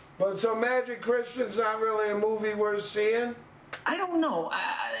 But so Magic Christian's not really a movie worth seeing? I don't know.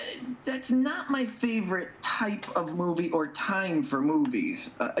 That's not my favorite type of movie or time for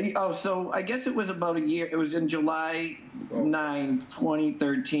movies. So I guess it was about a year. It was in July 9,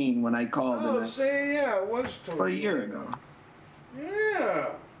 2013 when I called. Oh, see, yeah, it was about a year ago. Yeah.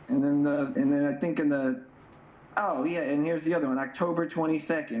 And then I think and here's the other one. October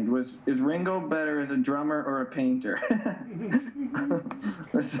 22nd is Ringo better as a drummer or a painter?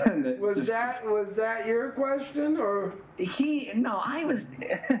 Was that your question or I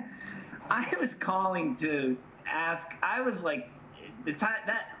was calling to ask. I was like the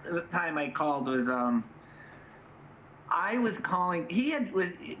time I called was I was calling.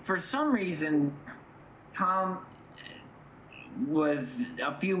 For some reason Tom was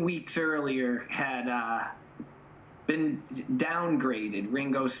a few weeks earlier had been downgraded,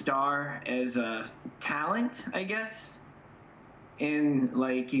 Ringo Starr, as a talent, I guess. And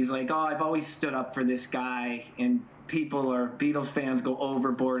he's like, oh, I've always stood up for this guy, and Beatles fans go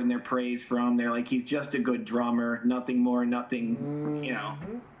overboard in their praise for him. They're like, he's just a good drummer, nothing more, nothing,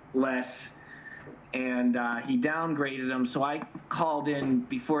 less. And he downgraded him, so I called in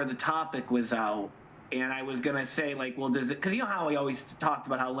before the topic was out. And I was going to say, well, does it... Because you know how we always talked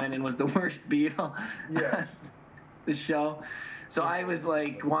about how Lennon was the worst Beatle? Yeah. The show. So I was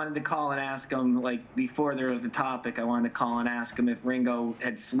wanted to call and ask him, before there was a topic, I wanted to call and ask him if Ringo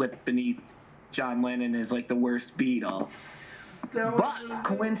had slipped beneath John Lennon as, the worst Beatle. But,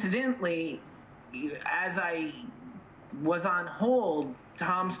 coincidentally, as I was on hold,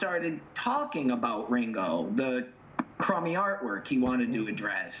 Tom started talking about Ringo, the crummy artwork he wanted to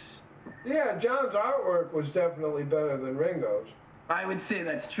address. Yeah, John's artwork was definitely better than Ringo's. I would say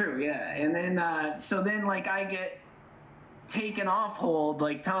that's true, yeah. And then, I get taken off hold,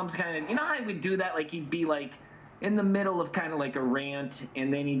 Tom's kind of, how he would do that? He'd be, in the middle of kind of a rant,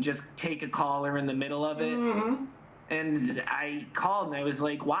 and then he'd just take a caller in the middle of it. Mm-hmm. And I called, and I was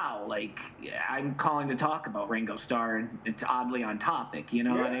like, wow, I'm calling to talk about Ringo Starr, and it's oddly on topic,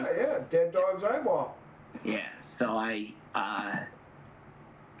 Yeah, what I mean? Yeah, Dead Dog's Eyeball. Yeah, so I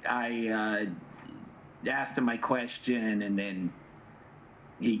asked him my question, and then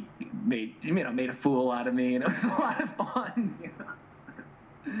he made a fool out of me, and it was a lot of fun.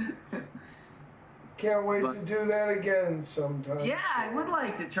 Can't wait to do that again sometime. Yeah, I would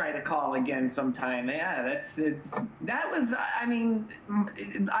like to try to call again sometime. Yeah, that was. I mean,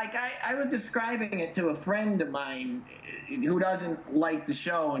 like I was describing it to a friend of mine who doesn't like the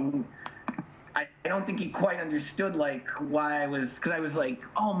show, and I don't think he quite understood like why because I was like,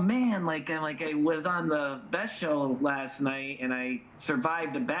 oh man, I was on the Best Show last night and I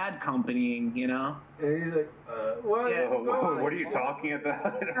survived a bad companying, you know. And he's like, what? Yeah. What are you talking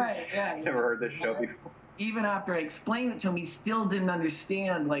about? Right, yeah. Never heard this show before. Even after I explained it to him, he still didn't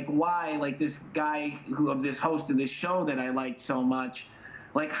understand like why this guy of this host of this show that I liked so much,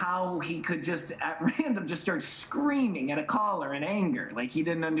 like how he could just at random just start screaming at a caller in anger. Like he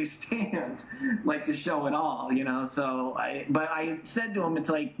didn't understand like the show at all, you know. So I said to him, it's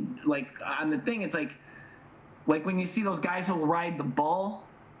like on the thing, it's like when you see those guys who ride the bull,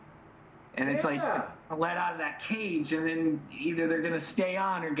 and it's like let out of that cage, and then either they're gonna stay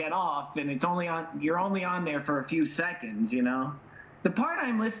on or get off, and you're only on there for a few seconds, you know. The part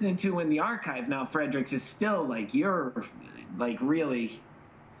I'm listening to in the archive now, Fredericks, is still like you're like really.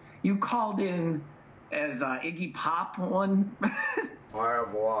 You called in as Iggy Pop one. I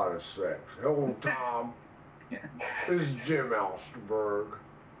have a lot of sex. Hello, Tom. Yeah. This is Jim Alsterberg.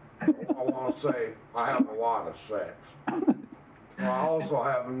 I want to say I have a lot of sex. Well, I also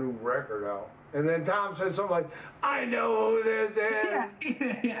have a new record out. And then Tom said something like, I know who this is.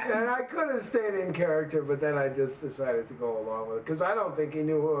 Yeah. And I could have stayed in character, but then I just decided to go along with it. Because I don't think he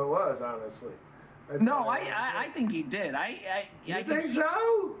knew who it was, honestly. No, I think he did. You think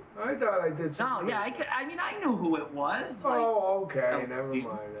so? I thought I did something. No, yeah, I mean, I knew who it was. Oh, okay, never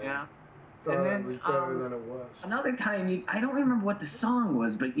mind. Yeah. Thought And then, it was better than it was. Another time, I don't remember what the song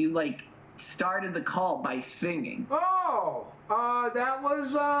was, but you, started the call by singing. Oh, that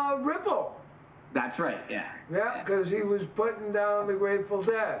was Ripple. That's right, yeah. Yeah, because he was putting down the Grateful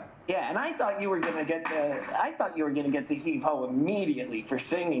Dead. Yeah, and I thought you were gonna get the heave ho immediately for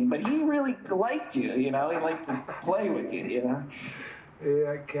singing, but he really liked you, you know. He liked to play with you, you know.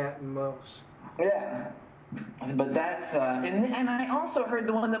 Yeah, cat and mouse. Yeah. But that's and I also heard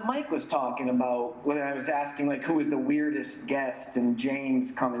the one that Mike was talking about when I was asking who was the weirdest guest and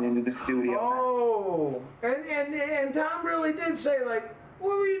James coming into the studio. Oh, and Tom really did say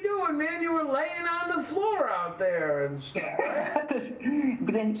what were you doing, man? You were laying on the floor out there and stuff.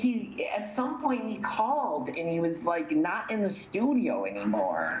 But then at some point he called and he was not in the studio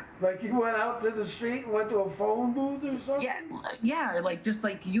anymore. Like he went out to the street and went to a phone booth or something? Yeah, just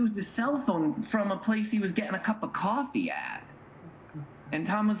used his cell phone from a place he was getting a cup of coffee at. And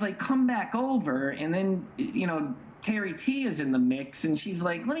Tom was like, come back over, and then, Terry T is in the mix, and she's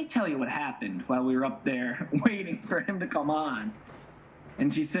like, let me tell you what happened while we were up there waiting for him to come on.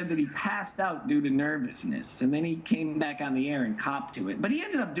 And she said that he passed out due to nervousness, and then he came back on the air and copped to it. But he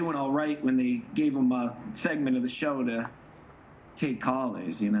ended up doing all right when they gave him a segment of the show to take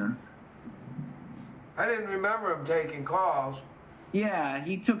callers, you know. I didn't remember him taking calls. Yeah,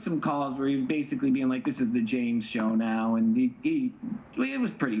 he took some calls where he was basically being like, this is the James show now, and it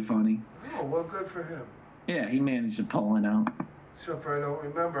was pretty funny. Oh, well, good for him. Yeah, he managed to pull it out. Except for I don't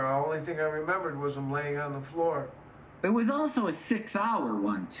remember. The only thing I remembered was him laying on the floor. It was also a 6-hour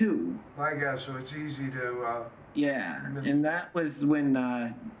one, too. I guess, so it's easy to... Yeah, and that was when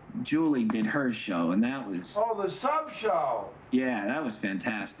Julie did her show, and that was... Oh, the sub show! Yeah, that was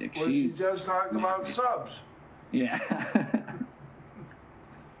fantastic. Where she just talked about subs. Yeah.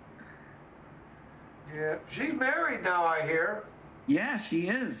 Yeah, she's married now, I hear. Yeah, she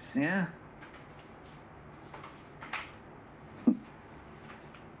is, yeah.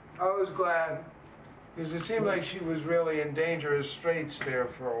 I was glad, because it seemed like she was really in dangerous straits there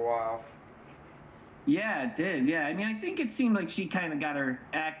for a while. Yeah, it did, yeah. I mean, I think it seemed like she kind of got her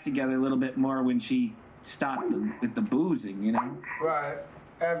act together a little bit more when she stopped with the boozing, you know? Right,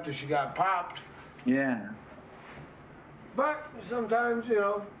 after she got popped. Yeah. But sometimes,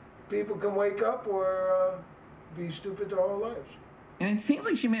 people can wake up or be stupid their whole lives. And it seems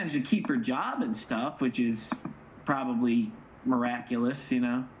like she managed to keep her job and stuff, which is probably miraculous, you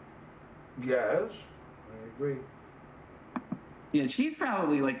know? Yes, I agree. Yeah, she's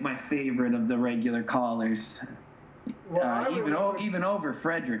probably my favorite of the regular callers. Well, even over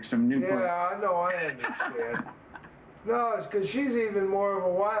Fredericks from Newport. Yeah, I know, I understand. No, it's because she's even more of a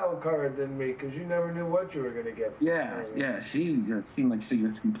wild card than me, because you never knew what you were going to get from her. Yeah, she seemed like she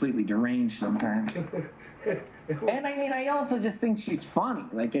was completely deranged sometimes. And I mean, I also just think she's funny.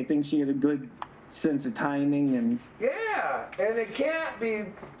 I think she had a good sense of timing and... Yeah, and it can't be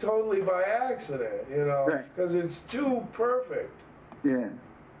totally by accident, Right. because it's too perfect. Yeah.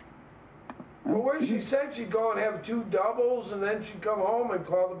 But where she said she'd go and have 2 doubles, and then she'd come home and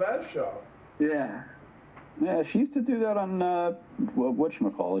call the Best Show. Yeah. Yeah, she used to do that on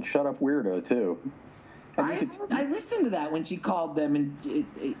whatchamacallit, Shut Up Weirdo, too. I listened to that when she called them, and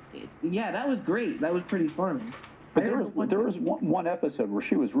yeah, that was great. That was pretty fun. But there was one episode where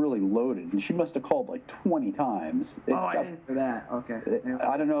she was really loaded, and she must have called like 20 times. I didn't hear that. Okay.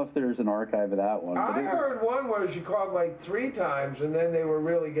 I don't know if there's an archive of that one. I heard one where she called like 3 times, and then they were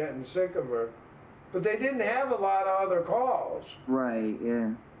really getting sick of her. But they didn't have a lot of other calls. Right,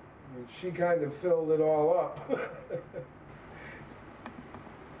 yeah. She kind of filled it all up.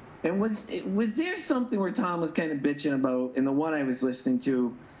 And was there something where Tom was kind of bitching about, in the one I was listening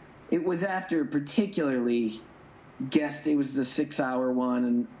to, it was after particularly guest, it was the 6-hour one,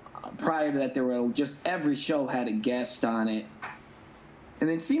 and prior to that there were just, every show had a guest on it. And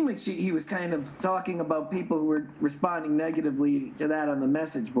it seemed like he was kind of talking about people who were responding negatively to that on the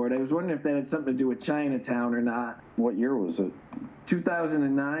message board. I was wondering if that had something to do with Chinatown or not. What year was it?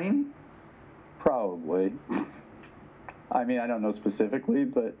 2009? Probably. I mean, I don't know specifically,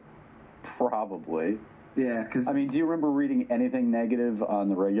 but probably. Yeah, because... I mean, do you remember reading anything negative on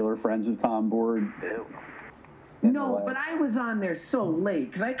the regular Friends of Tom board? No, but I was on there so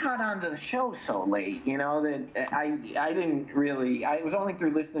late, because I caught on to the show so late, you know, that I didn't really... I was only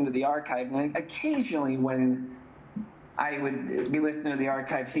through listening to the archive, and occasionally when I would be listening to the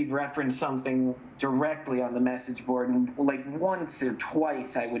archive, he'd reference something directly on the message board, and like once or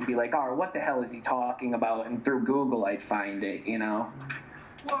twice I would be like, oh, what the hell is he talking about? And through Google I'd find it, you know.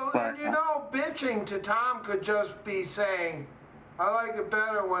 Well, and you know, bitching to Tom could just be saying, I like it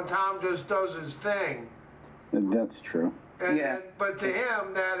better when Tom just does his thing. That's true. But to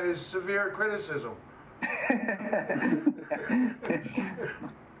him, that is severe criticism.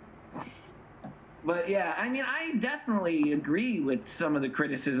 But yeah, I mean, I definitely agree with some of the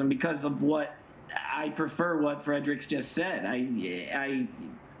criticism because of what I prefer what Fredericks just said. I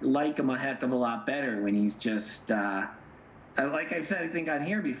like him a heck of a lot better when he's just, like I've said, I think on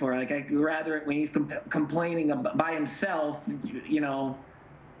here before, like I'd rather it when he's complaining by himself, you know,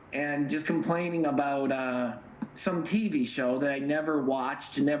 and just complaining about some TV show that I never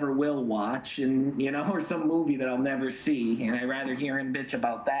watched, never will watch, and, you know, or some movie that I'll never see, and I'd rather hear him bitch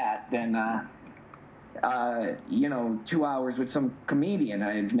about that than, you know, 2 hours with some comedian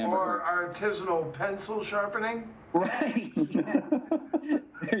I've never Or heard. artisanal pencil sharpening. Right.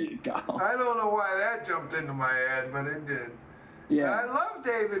 There you go. I don't know why that jumped into my head, but it did. Yeah. I love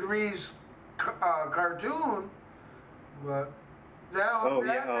David Reeves' cartoon, but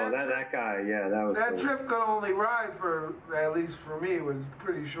that guy, yeah, that was. That trip could only ride for, at least for me, was a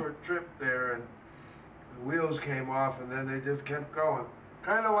pretty short trip there, and the wheels came off, and then they just kept going.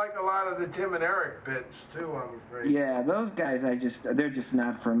 Kind of like a lot of the Tim and Eric bits too, I'm afraid. Yeah, those guys, they're just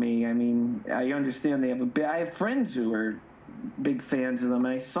not for me. I mean, I understand I have friends who are big fans of them.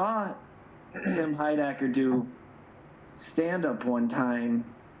 I saw Tim Heidecker do stand-up one time,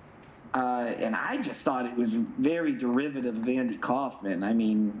 and I just thought it was very derivative of Andy Kaufman. I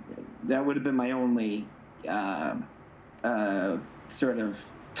mean, that would have been my only sort of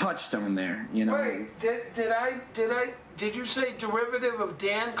touchstone there, you know. Wait, did you say derivative of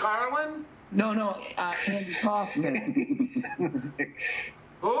Dan Carlin? No, Andy Kaufman.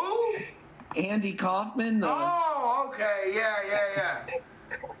 Who? Andy Kaufman. Oh, okay, yeah.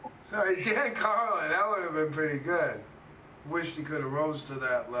 Sorry, Dan Carlin, that would have been pretty good. Wished he could have rose to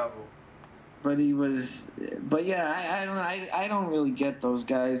that level. But yeah, I don't know. I don't really get those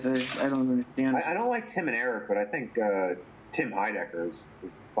guys. I don't understand. I don't like Tim and Eric, but I think Tim Heidecker is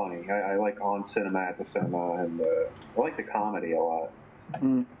funny. I like On Cinema at the Cinema, and I like the comedy a lot.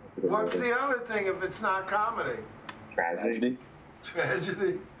 Mm. What's the other thing if it's not comedy? Tragedy.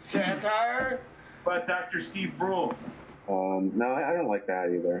 Satire? But Dr. Steve Brule. No, I don't like that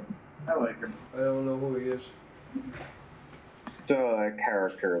either. I like him. I don't know who he is. It's a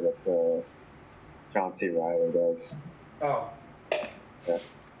character that John C. Reilly does. Oh. Yeah.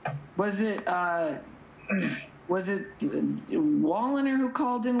 Was it Walliner who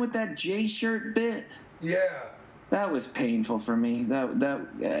called in with that J shirt bit? Yeah. That was painful for me. That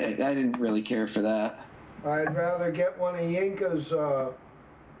I didn't really care for that. I'd rather get one of Yinka's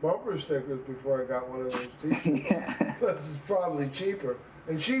bumper stickers before I got one of those t-shirts. Yeah. This is probably cheaper.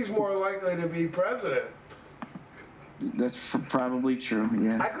 And she's more likely to be president. That's probably true,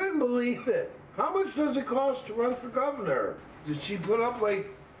 yeah. I couldn't believe it. How much does it cost to run for governor? Did she put up like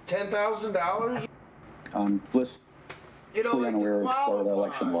 $10,000? Blissfully unaware of Florida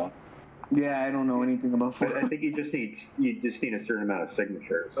election law. Yeah, I don't know anything about But I Florida. think you just need a certain amount of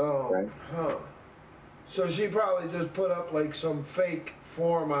signatures. Oh, right? huh. So she probably just put up like some fake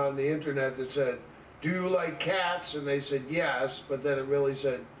form on the internet that said, do you like cats? And they said yes, but then it really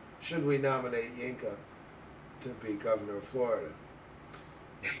said, should we nominate Yinka to be governor of Florida?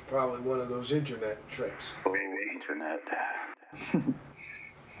 It's probably one of those internet tricks. Oh, internet.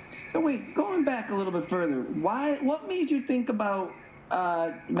 So wait, going back a little bit further, what made you think about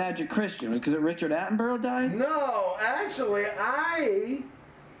Magic Christian? Because Richard Attenborough died? No, actually, I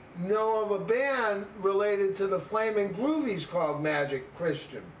know of a band related to the Flamin' Groovies called Magic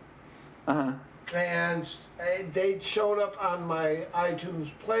Christian. Uh-huh. And they showed up on my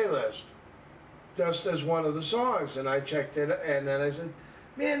iTunes playlist just as one of the songs, and I checked it, and then I said,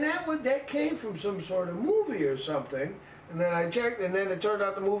 man, that came from some sort of movie or something. And then I checked, and then it turned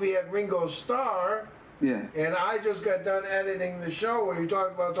out the movie had Ringo Starr. Yeah. And I just got done editing the show where you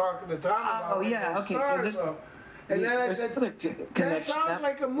talking to Tom about Ringo Starr. So, and then I said, that sounds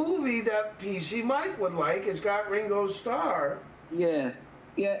like a movie that PC Mike would like. It's got Ringo Starr. Yeah.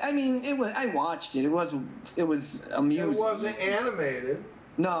 Yeah, I mean, I watched it. It was amusing. It wasn't animated.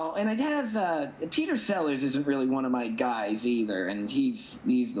 No, and it has Peter Sellers isn't really one of my guys either, and he's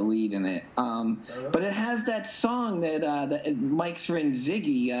the lead in it. But it has that song that Mike's friend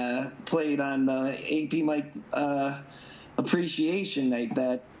Ziggy played on the AP Mike Appreciation Night.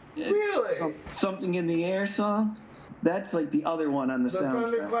 That really Something in the Air song. That's like the other one on the soundtrack.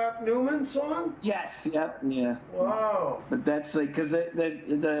 The Thunderclap Newman song? Yes. Yep. Yeah. Wow. But that's like because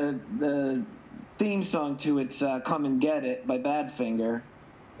the theme song to it's "Come and Get It" by Badfinger.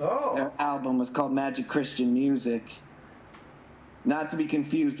 Oh. Their album was called Magic Christian Music. Not to be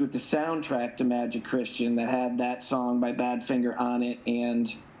confused with the soundtrack to Magic Christian that had that song by Badfinger on it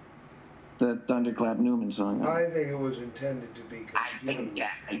and the Thunderclap Newman song. I think it was intended to be confusing.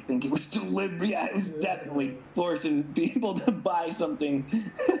 I think it was deliberate. Yeah, it was definitely forcing people to buy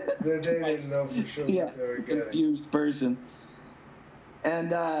something. That they didn't know for sure what they were getting. Confused person.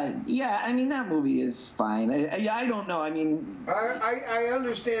 And I mean that movie is fine. I don't know. I mean, I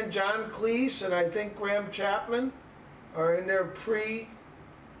understand John Cleese and I think Graham Chapman are in their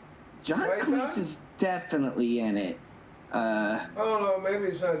John Cleese is definitely in it. I don't know. Maybe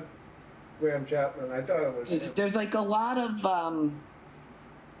it's not Graham Chapman. I thought it was him. There's like a lot of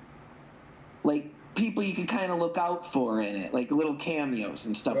like people you could kind of look out for in it, like little cameos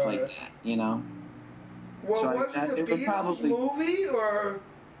and stuff like that. You know. Well, So was it a Beatles movie, or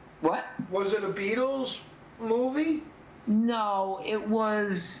what? Was it a Beatles movie? No, it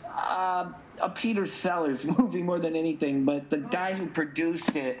was a Peter Sellers movie more than anything. But the guy who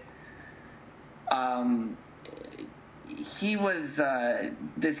produced it, he was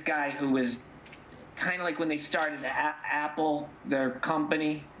this guy who was kind of like when they started Apple, their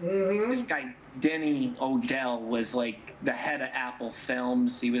company. Mm-hmm. This guy Denny O'Dell was like the head of Apple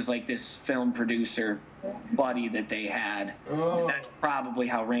Films. He was like this film producer buddy that they had. Oh. And that's probably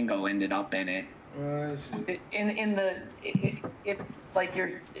how Ringo ended up in it. I see. If like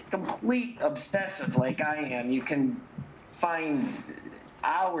you're complete obsessive like I am, you can find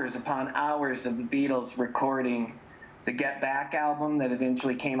hours upon hours of the Beatles recording the Get Back album that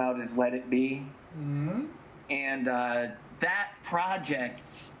eventually came out as Let It Be. Mm-hmm. And that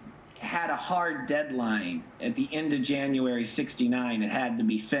project had a hard deadline at the end of January '69. It had to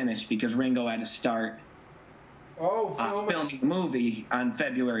be finished because Ringo had to start filming the movie on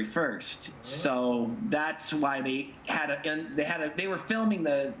February 1st. So that's why they were filming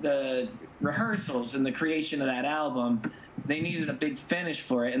the rehearsals and the creation of that album. They needed a big finish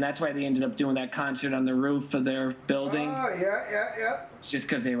for it, and that's why they ended up doing that concert on the roof of their building. Oh, yeah. It's just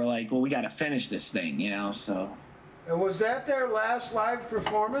because they were like, well, we got to finish this thing, you know, so. And was that their last live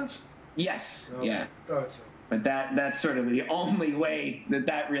performance? Yes, Okay. yeah. Thought so. But that's sort of the only way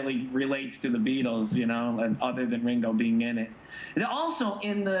that really relates to the Beatles, you know, and other than Ringo being in it. And also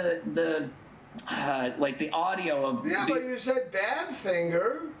in the like the audio of... Yeah, but you said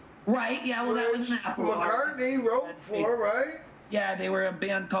Badfinger. Right, yeah, well, that was an Apple McCartney wrote for, right? Yeah, they were a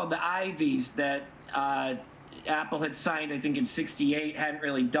band called the Ivies that Apple had signed, I think, in '68, hadn't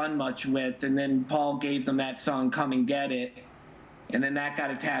really done much with, and then Paul gave them that song, Come and Get It, and then that got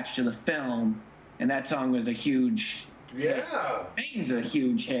attached to the film, and that song was a huge hit. It's a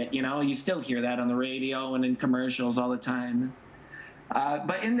huge hit, you know, you still hear that on the radio and in commercials all the time.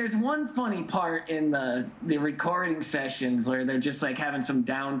 And there's one funny part in the recording sessions where they're just like having some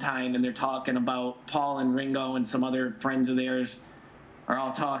downtime and they're talking about Paul and Ringo and some other friends of theirs are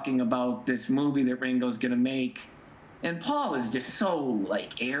all talking about this movie that Ringo's gonna make. And Paul is just so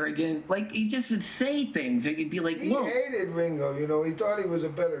like arrogant. Like he just would say things that you'd be like, he hated Ringo, you know, he thought he was a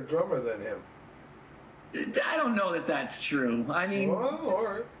better drummer than him. I don't know that that's true. I mean, well, all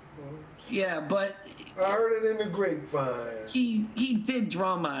right. yeah, but I heard it in the grapevine. He did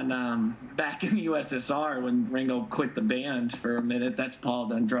drum on back in the USSR when Ringo quit the band for a minute. That's Paul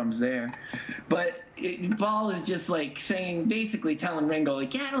done drums there, but Paul is just like saying, basically telling Ringo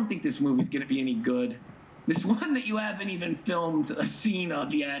like, yeah, I don't think this movie's gonna be any good. This one that you haven't even filmed a scene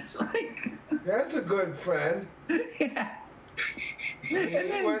of yet. It's like, That's a good friend. yeah.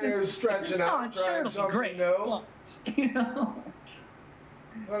 When you're stretching out, I'm sure trying it'll be something great. new. But, you know,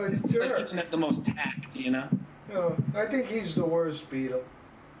 What a like jerk. giving it the most tact, you know. No, I think he's the worst Beatle.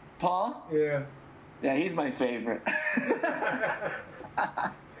 Paul? Yeah. Yeah, he's my favorite.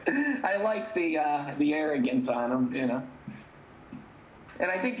 I like the arrogance on him, you know. And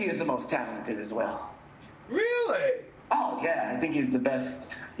I think he is the most talented as well. Really? Oh yeah, I think he's the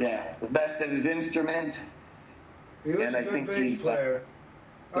best. Yeah, the best at his instrument. He was And a I good think bass he's, player.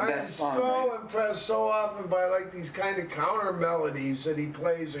 the I'm best so songwriter. impressed so often by like these kind of counter melodies that he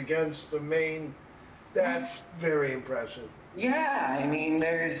plays against the main. That's very impressive. Yeah, I mean,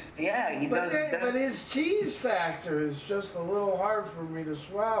 he But, does. but his cheese factor is just a little hard for me to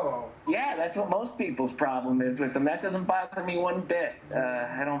swallow. Yeah, that's what most people's problem is with him. That doesn't bother me one bit.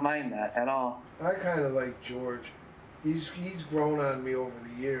 I don't mind that at all. I kind of like George. He's grown on me over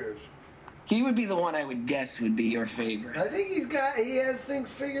the years. He would be the one I would guess would be your favorite. I think he has things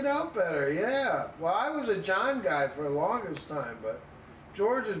figured out better. Yeah. Well, I was a John guy for the longest time, but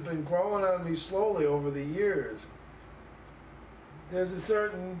George has been growing on me slowly over the years. There's a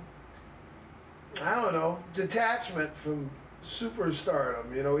certain, I don't know, detachment from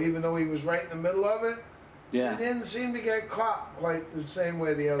superstardom, you know, even though he was right in the middle of it. Yeah. He didn't seem to get caught quite the same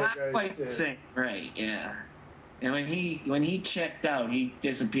way the other Not guys quite did. the same, right? Yeah. And when he checked out, he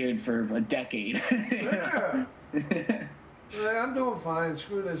disappeared for a decade. Yeah. Yeah, I'm doing fine.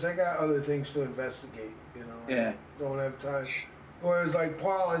 Screw this. I got other things to investigate, you know. Yeah. I don't have time. Whereas like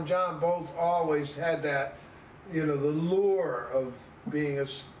Paul and John both always had that, you know, the lure of being a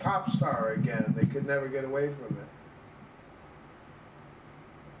pop star again. They could never get away from it.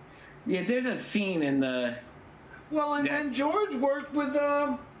 Yeah, there's a scene in the. Well, and Yeah. then George worked with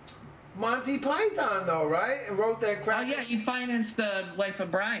Monty Python, though, right? And wrote that crap. Oh yeah, he financed the Life of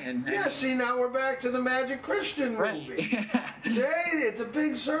Brian. Yeah, see, now we're back to the Magic Christian movie. Right. See, it's a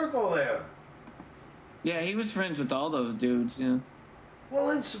big circle there. Yeah, he was friends with all those dudes. Yeah. Well,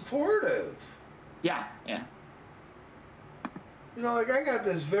 and supportive. Yeah. Yeah. You know, like I got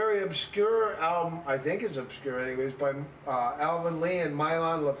this very obscure album, I think it's obscure anyways, by Alvin Lee and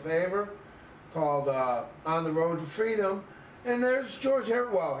Mylon LeFevre called On the Road to Freedom. And there's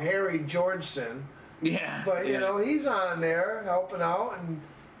Harry Georgeson. Yeah. But, you yeah. know, he's on there helping out and,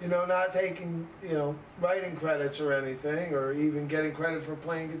 you know, not taking, you know, writing credits or anything or even getting credit for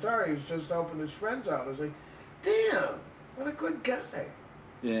playing guitar. He was just helping his friends out. I was like, damn, what a good guy.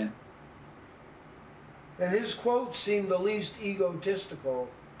 Yeah. And his quotes seem the least egotistical,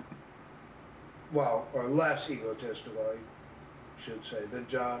 well, or less egotistical, I should say, than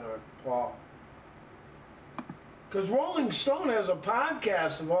John or Paul. Because Rolling Stone has a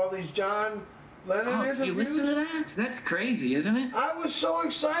podcast of all these John Lennon Oh, interviews. you listen to that? That's crazy, isn't it? I was so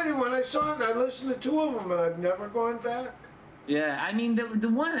excited when I saw it, and I listened to 2 of them, and I've never gone back. Yeah. I mean, the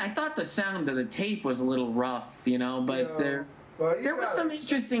one I thought the sound of the tape was a little rough, you know, but You know, there. but you There was got some it.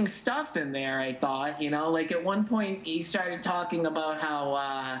 interesting stuff in there, I thought. You know, like at one point he started talking about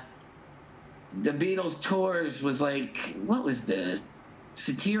how the Beatles tours was like, what was the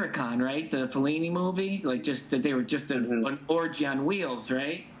Satyricon, right? The Fellini movie? Like just that they were just an orgy on wheels,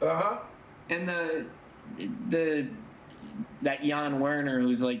 right? Uh-huh. And that Jan Werner,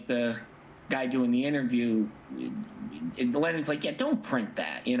 who's like the guy doing the interview, Lennon's like, yeah, don't print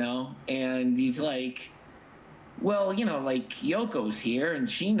that, you know? And he's like, well, you know, like Yoko's here and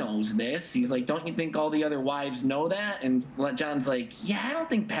she knows this. He's like, don't you think all the other wives know that? And John's like, yeah, I don't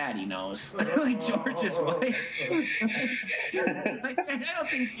think Patty knows. Like George's wife. Like, I don't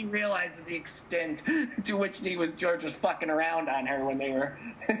think she realized the extent to which George was fucking around on her when they were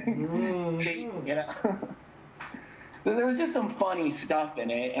dating, you know. So there was just some funny stuff in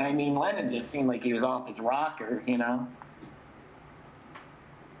it. And I mean, Lennon just seemed like he was off his rocker, you know.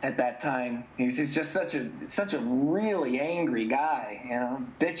 At that time, he was just such a really angry guy, you know,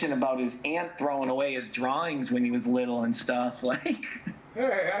 bitching about his aunt throwing away his drawings when he was little and stuff. Like,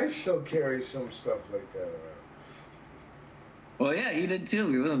 Hey, I still carry some stuff like that around. well, yeah, he did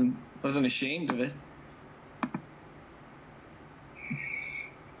too. He wasn't ashamed of it.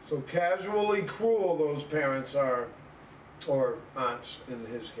 So casually cruel those parents are, or aunts in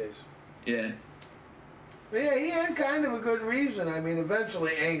his case. Yeah. But yeah, he had kind of a good reason. I mean,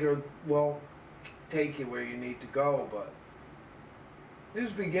 eventually anger will take you where you need to go, but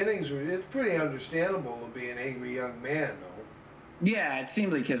His beginnings were, it's pretty understandable to be an angry young man, though. Yeah, it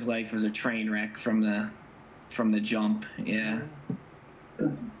seemed like his life was a train wreck from the jump. Yeah.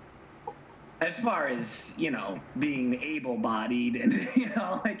 As far as, you know, being able-bodied and, you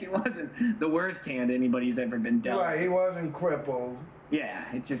know, like it wasn't the worst hand anybody's ever been dealt. Right, he wasn't crippled. Yeah,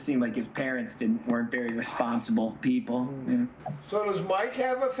 it just seemed like his parents weren't very responsible people. Yeah. So does Mike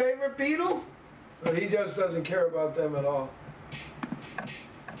have a favorite Beatle? Or he just doesn't care about them at all?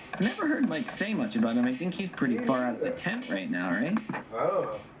 I never heard Mike say much about him. I think he's pretty far out of the tent right now, right? I don't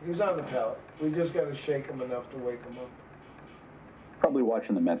know. He's on the pallet. We just got to shake him enough to wake him up. Probably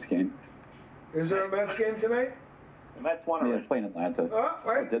watching the Mets game. Is there a Mets game tonight? The Mets won Yeah, already. they're playing Atlanta. Oh,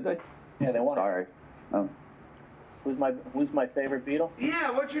 wait. Oh, did they? Yeah, they won. Sorry. Oh. Who's my favorite Beatle?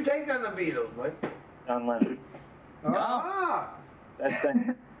 Yeah, what's your take on the Beatles, Mike? John Lennon. Ah! That's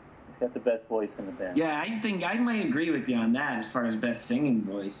he's got the best voice in the band. Yeah, I think I might agree with you on that as far as best singing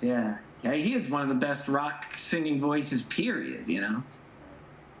voice. Yeah, he is one of the best rock singing voices. Period. You know,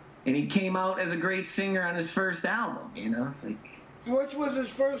 and he came out as a great singer on his first album. You know, it's like. Which was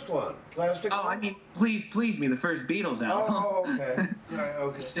his first one? Plastic? Oh, I mean, Please Me, the first Beatles album. Oh, okay. Right,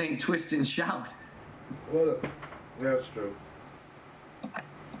 okay. Sing Twist and Shout. That's true.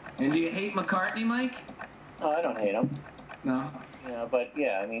 And do you hate McCartney, Mike? No, I don't hate him. No. Yeah, but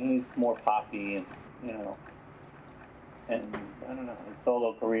yeah, I mean, he's more poppy, and you know, and I don't know. His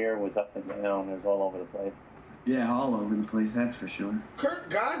solo career was up and down. It was all over the place. Yeah, all over the place, that's for sure. Kurt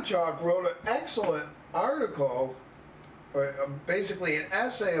Godchok wrote an excellent article, or basically an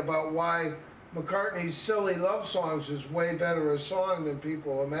essay about why McCartney's Silly Love Songs is way better a song than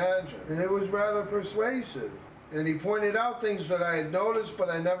people imagine. And it was rather persuasive. And he pointed out things that I had noticed but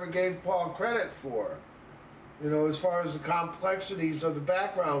I never gave Paul credit for. You know, as far as the complexities of the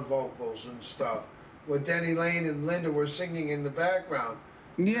background vocals and stuff. What Denny Lane and Linda were singing in the background.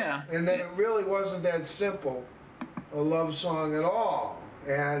 Yeah. And that it really wasn't that simple a love song at all.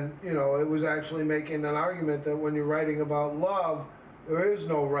 And, you know, it was actually making an argument that when you're writing about love, there is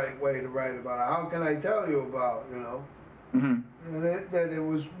no right way to write about it. How can I tell you about, you know? Mm-hmm. And that it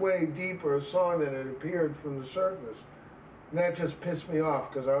was way deeper a song than it appeared from the surface. And that just pissed me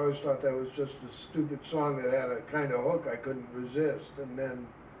off because I always thought that was just a stupid song that had a kind of hook I couldn't resist. And then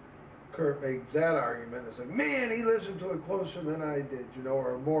Kurt makes that argument. It's like, man, he listened to it closer than I did, you know,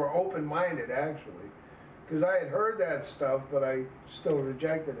 or more open-minded, actually. Because I had heard that stuff, but I still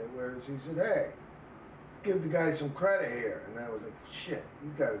rejected it. Whereas he said, hey, let's give the guy some credit here. And I was like, shit,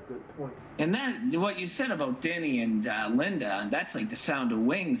 he's got a good point. And that, what you said about Denny and Linda, that's like the sound of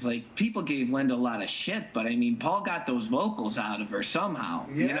Wings. Like, people gave Linda a lot of shit, but I mean, Paul got those vocals out of her somehow.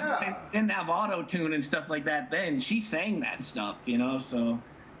 Yeah. You know? They didn't have auto-tune and stuff like that then. She sang that stuff, you know, so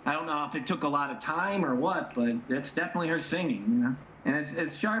I don't know if it took a lot of time or what, but that's definitely her singing, you know. And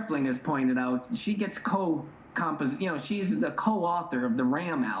as Sharpling has pointed out, she gets she's the co-author of the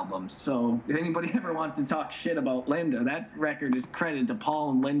Ram albums. So if anybody ever wants to talk shit about Linda, that record is credited to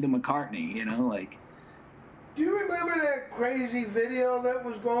Paul and Linda McCartney, you know, like. Do you remember that crazy video that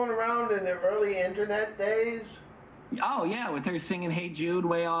was going around in the early internet days? Oh, yeah, with her singing Hey Jude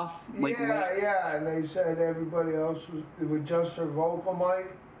way off. Like, Yeah, and they said everybody else it was just her vocal mic.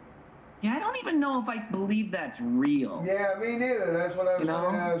 Yeah, I don't even know if I believe that's real. Yeah, me neither. That's what I was You know?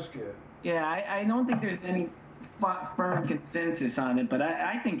 going to ask you. Yeah, I don't think there's any firm consensus on it, but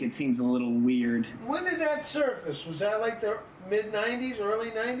I think it seems a little weird. When did that surface? Was that like the mid-90s, early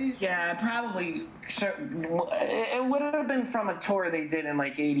 90s? Yeah, probably. It would have been from a tour they did in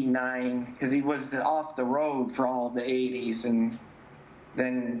like '89 because he was off the road for all of the '80s, and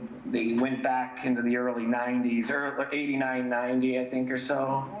then they went back into the early '90s, or '89, '90, I think, or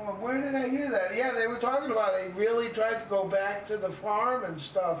so. Oh, where did I hear that? Yeah, they were talking about it. He really tried to go back to the farm and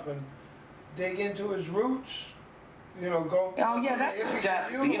stuff and dig into his roots. You know, go. Oh yeah, that's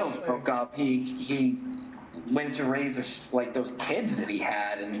after the Beatles broke up. He went to raise those kids that he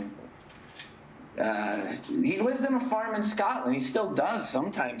had, and he lived on a farm in Scotland. He still does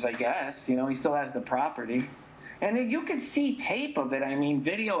sometimes, I guess. You know, he still has the property, and you could see tape of it. I mean,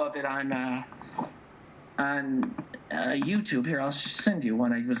 video of it on YouTube. Here, I'll send you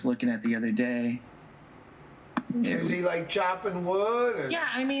one I was looking at the other day. Is he like chopping wood? Or yeah,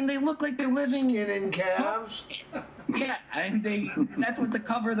 I mean, they look like they're living skinning calves? Yeah, and that's what the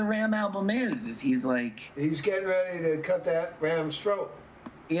cover of the Ram album is he's like... He's getting ready to cut that ram's throat.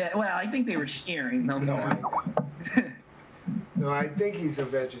 Yeah, well, I think they were shearing them. No, I think he's a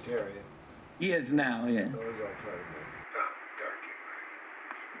vegetarian. He is now, yeah. No, he's all part of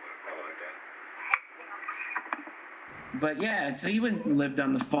it. But yeah, so he lived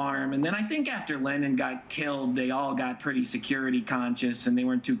on the farm, and then I think after Lennon got killed, they all got pretty security conscious, and they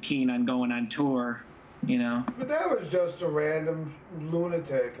weren't too keen on going on tour, you know. But that was just a random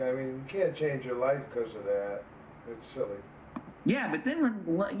lunatic. I mean, you can't change your life because of that. It's silly. Yeah, but then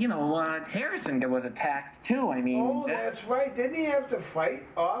when, you know, Harrison was attacked too. I mean, Oh, that's right. Didn't he have to fight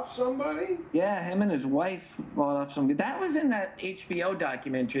off somebody? yeah, him and his wife fought off some. That was in that HBO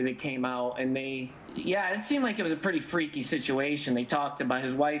documentary that came out, and yeah, it seemed like it was a pretty freaky situation. They talked about,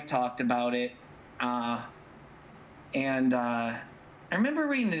 his wife talked about it, and I remember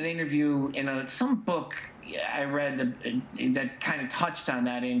reading an interview in some book I read that kind of touched on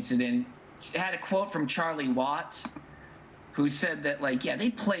that incident. It had a quote from Charlie Watts, who said that, like, yeah, they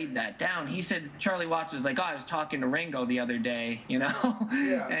played that down. He said Charlie Watts was like, oh, I was talking to Ringo the other day, you know?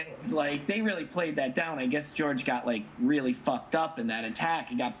 Yeah. And it's like, they really played that down. I guess George got, like, really fucked up in that attack.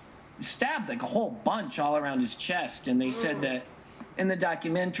 He got stabbed, like, a whole bunch all around his chest. And they said that in the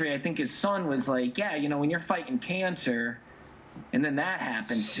documentary, I think his son was like, yeah, you know, when you're fighting cancer and then that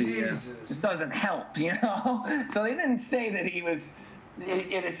happens to you, it doesn't help, you know? So they didn't say that he was...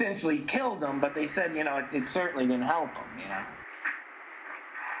 It essentially killed him, but they said, you know, it certainly didn't help him, you know.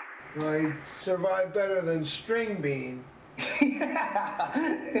 Well, he survived better than String Bean. Yeah,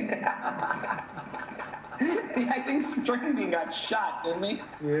 I think String Bean got shot, didn't he?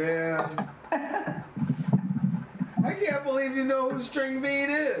 Yeah. I can't believe you know who String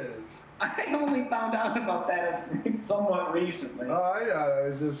Bean is. I only found out about that somewhat recently. Oh, I thought I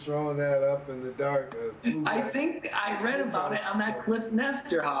was just throwing that up in the dark. I think I read about it on that Cliff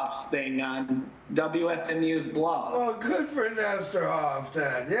Nesterhoff's thing on WFMU's blog. Oh, good for Nesterhoff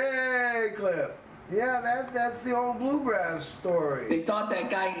then. Yay, Cliff. Yeah, that's the old bluegrass story. They thought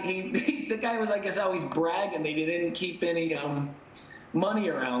that guy, the guy was, I guess, always bragging they didn't keep any money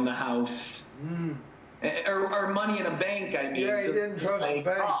around the house. Mm. Or money in a bank, I mean. Yeah, he So didn't it's trust the like,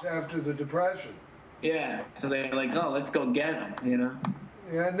 banks after the Depression. Yeah, so they're like, oh, let's go get him, you know.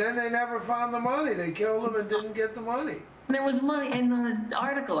 Yeah, and then they never found the money. They killed him and didn't get the money. There was money in the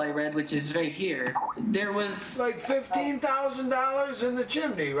article I read, which is right here. There was like $15,000 in the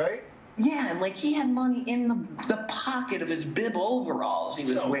chimney, right? Yeah, and like he had money in the pocket of his bib overalls he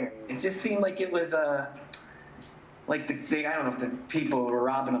was wearing. It just seemed like it was like I don't know if the people who were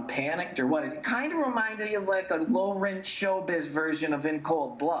robbing him panicked or what. It kind of reminded you of like a low rent showbiz version of In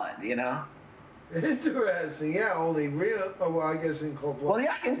Cold Blood, you know? Interesting, yeah, only real. Oh, well, I guess In Cold Blood. Well,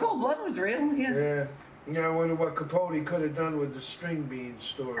 yeah, In Cold Blood was real, yeah. Yeah. Yeah, I wonder what Capote could have done with the String Bean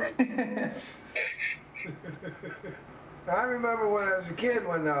story. I remember when I was a kid,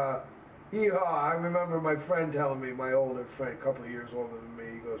 when I remember my friend telling me, my older friend, a couple of years older than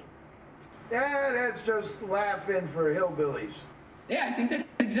me, he goes, yeah, that's just laughing for hillbillies. Yeah, I think that's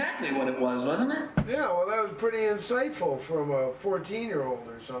exactly what it was, wasn't it? Yeah, well, that was pretty insightful from a 14-year-old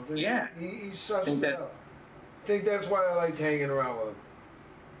or something. Yeah. He sussed it out. I think that's why I liked hanging around with him.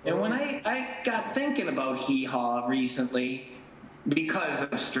 And when I got thinking about Hee Haw recently, because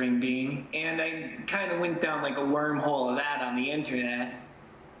of String Bean, and I kind of went down like a wormhole of that on the internet,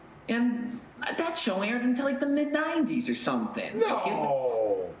 and that show aired until like the mid-90s or something.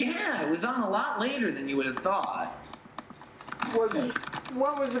 No! Yeah, it was on a lot later than you would have thought.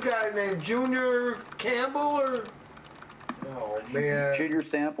 What was the guy named? Junior Campbell or? Oh, man. Junior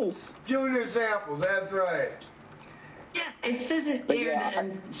Samples? Junior Samples, that's right. Yeah, it says it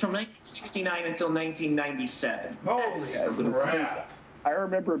aired from 1969 until 1997. Holy crap. I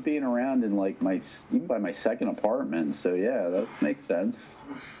remember being around in like even by my second apartment, so yeah, that makes sense.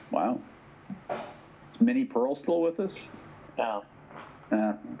 Wow. Is Minnie Pearl still with us? No.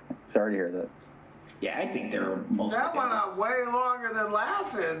 Okay. Sorry to hear that. Yeah, I think they're mostly That went on way longer than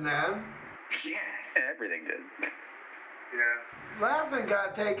Laugh-In then. Yeah, everything did. Yeah. Laugh-In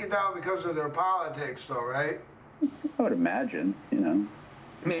got taken down because of their politics, though, right? I would imagine, you know.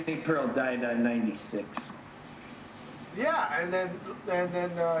 Minnie Pearl died in 96. Yeah, and then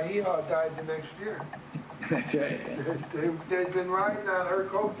Hee Haw died the next year. That's right. They've been riding on her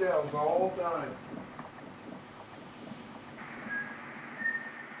coattails the whole time.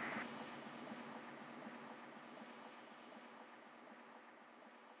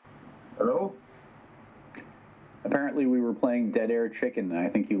 Hello? Apparently we were playing Dead Air Chicken, and I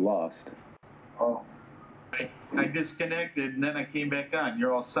think you lost. Oh. I disconnected, and then I came back on.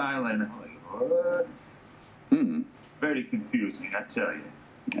 You're all silent. I'm like, what? Very confusing, I tell you.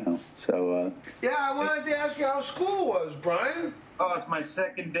 Yeah, so, Yeah, I wanted to ask you how school was, Brian. Oh, it's my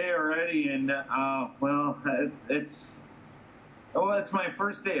second day already, and, it's my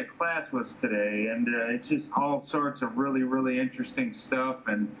first day of class was today, and it's just all sorts of really, really interesting stuff,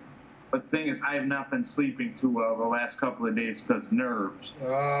 and But the thing is, I have not been sleeping too well the last couple of days because nerves.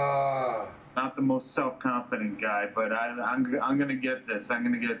 Not the most self-confident guy, but I'm going to get this. I'm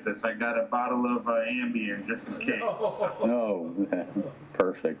going to get this. I got a bottle of Ambien just in case. Oh,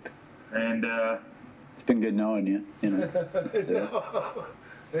 perfect. And it's been good knowing you. You know.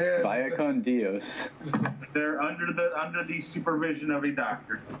 Yeah. Vaya con Dios. they're under the supervision of a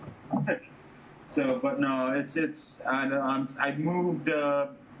doctor. So, but no, I moved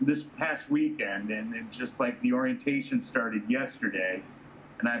this past weekend, and it just like the orientation started yesterday,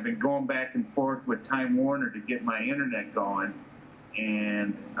 and I've been going back and forth with Time Warner to get my internet going,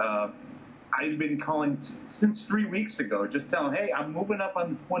 and I've been calling since 3 weeks ago, just telling, hey, I'm moving up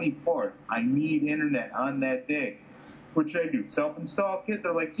on the 24th. I need internet on that day. What should I do? Self-install kit?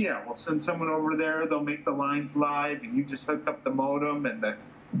 They're like, yeah, we'll send someone over there. They'll make the lines live, and you just hook up the modem and the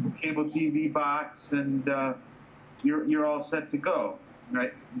cable TV box, and you're all set to go.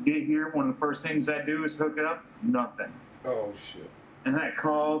 Right? Get here. One of the first things I do is hook it up. Nothing. Oh shit. And I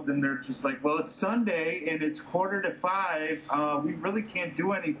called, and they're just like, well, it's Sunday, and it's 4:45. We really can't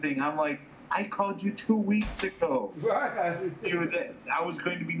do anything. I'm like, I called you 2 weeks ago. Right. That I was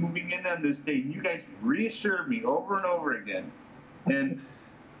going to be moving in on this date. You guys reassured me over and over again. And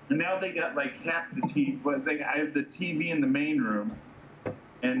now they got like half the TV. But I have the TV in the main room,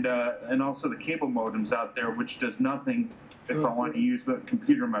 and also the cable modems out there, which does nothing if I want to use the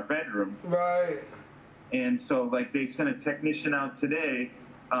computer in my bedroom. Right. And so, like, they sent a technician out today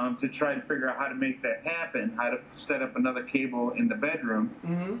to try to figure out how to make that happen, how to set up another cable in the bedroom.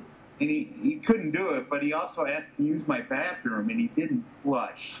 Mm-hmm. And he couldn't do it, but he also asked to use my bathroom, and he didn't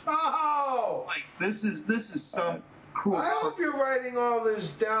flush. Oh! Like, this is some cool... I hope you're writing all this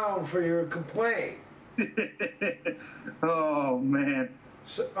down for your complaint. Oh, man.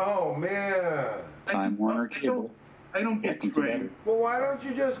 Oh, man. Time Warner Cable. I don't get too angry. Well, why don't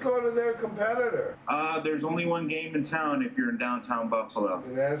you just go to their competitor? There's only one game in town if you're in downtown Buffalo.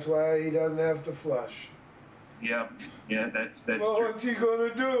 And that's why he doesn't have to flush. Yep. Yeah, that's well, true. What's he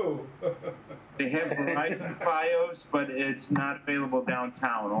gonna do? They have Verizon Fios, but it's not available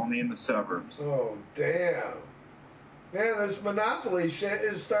downtown, only in the suburbs. Oh, damn. Man, this monopoly shit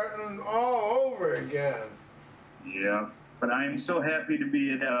is starting all over again. Yeah. But I am so happy to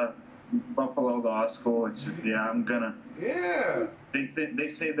be at Buffalo Law School. It's just, I'm gonna... Yeah. They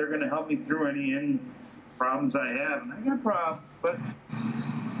say they're gonna help me through any problems I have. And I got problems, but...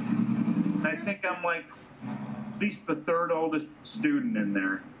 I think I'm like... at least the third oldest student in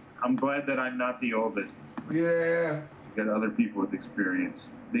there. I'm glad that I'm not the oldest. Yeah. Got other people with experience.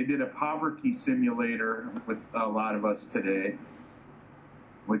 They did a poverty simulator with a lot of us today,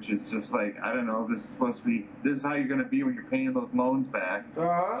 which is just like, I don't know, this is how you're going to be when you're paying those loans back.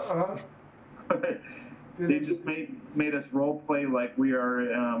 They just made us role play like we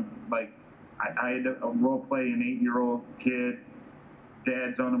are, like, I had a role play an 8-year-old kid.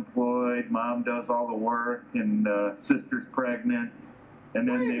 Dad's unemployed, mom does all the work, and sister's pregnant. And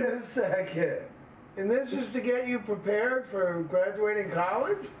then Wait a second. And this is to get you prepared for graduating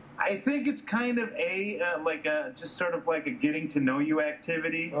college? I think it's kind of just sort of like a getting to know you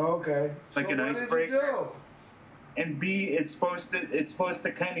activity. Okay. Like so an icebreaker. What did you do? And B, it's supposed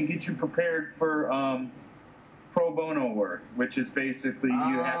to kind of get you prepared for pro bono work, which is basically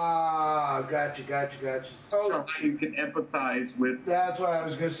you have. Gotcha. So you can empathize with. That's what I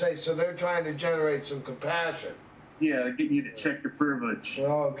was going to say. So they're trying to generate some compassion. Yeah, getting you to check your privilege.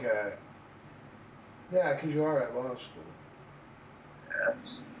 Okay. Yeah, because you are at law school.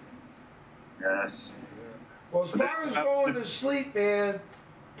 Yes. Yes. Yeah. Well, as far as going to sleep, man,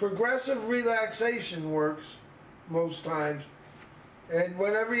 progressive relaxation works most times. And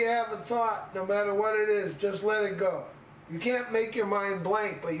whenever you have a thought, no matter what it is, just let it go. You can't make your mind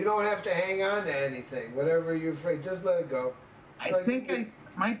blank, but you don't have to hang on to anything. Whatever you're afraid, just let it go.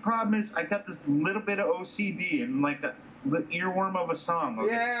 My problem is I got this little bit of OCD and like a earworm of a song.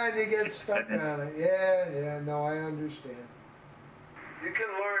 Yeah, and you get stuck on it. Yeah, no, I understand. You can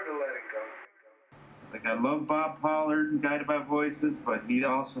learn to let it go. Like, I love Bob Pollard and Guided by Voices, but he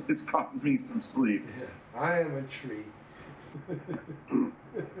also has caused me some sleep. Yeah, I am a tree.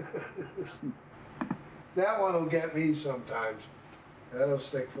 That one will get me sometimes. That'll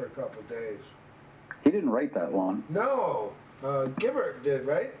stick for a couple days. He didn't write that one. No, Gibbert did,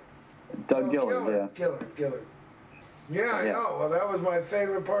 right? Doug Gillard, yeah. Gillard. Yeah, I know. Well, that was my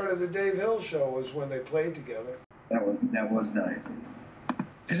favorite part of the Dave Hill show, was when they played together. That was nice.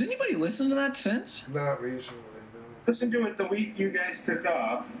 Has anybody listened to that since? Not recently, no. Listen to it the week you guys took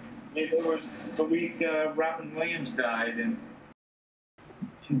off. It was the week Robin Williams died, and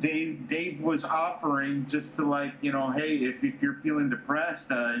Dave was offering just to, like, you know, hey, if you're feeling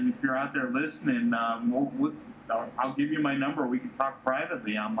depressed and if you're out there listening, I'll give you my number. We can talk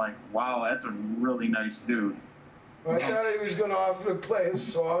privately. I'm like, wow, that's a really nice dude. I thought he was going to offer to play a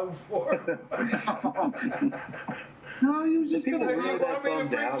song for him. No, he was just going Hey, to you want me to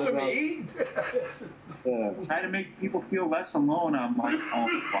bring some heat? try to make people feel less alone. I'm like,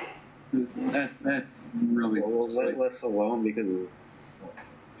 oh, fuck. That's really less alone because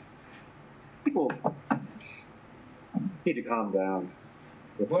people need to calm down.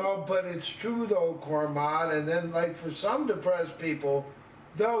 Well, but it's true though, Cormand, and then like for some depressed people,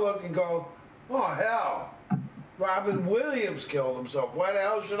 they'll look and go, oh hell, Robin Williams killed himself. Why the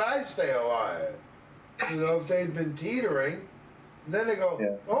hell should I stay alive? You know, if they'd been teetering, then they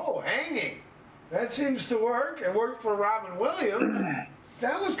go, oh, hanging. That seems to work. It worked for Robin Williams.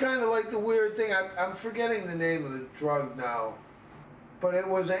 That was kind of like the weird thing. I'm forgetting the name of the drug now. But it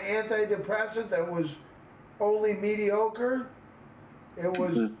was an antidepressant that was only mediocre. It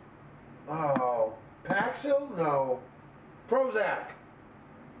was, Paxil? No. Prozac.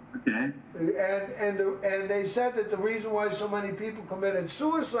 Okay. And they said that the reason why so many people committed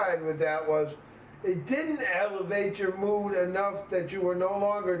suicide with that was it didn't elevate your mood enough that you were no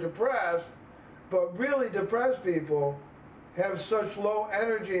longer depressed, but really depressed people have such low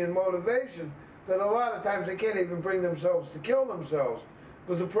energy and motivation that a lot of times they can't even bring themselves to kill themselves.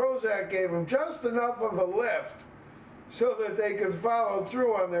 But the Prozac gave them just enough of a lift so that they could follow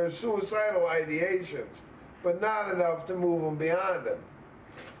through on their suicidal ideations, but not enough to move them beyond them.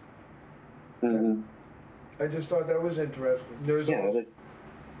 Mm-hmm. I just thought that was interesting.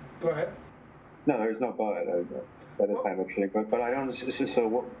 Go ahead. No, there's no but. That is kind of interesting. But I don't.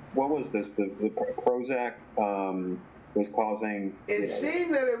 So what was this? The Prozac was causing. It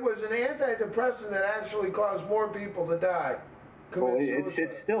seemed that it was an antidepressant that actually caused more people to die. Well,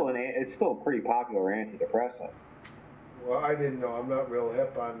 it's still a pretty popular antidepressant. Well, I didn't know. I'm not real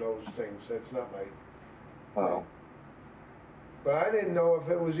hip on those things. That's not my. Oh. But I didn't know if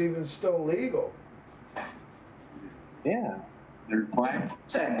it was even still legal. Yeah.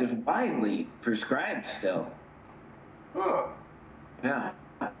 Prozac is widely prescribed still. Huh. Yeah.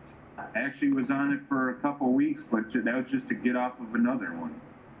 I actually was on it for a couple of weeks, but that was just to get off of another one.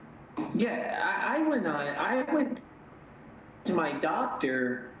 Yeah, I went to my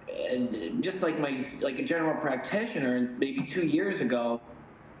doctor, and just like a general practitioner, maybe 2 years ago,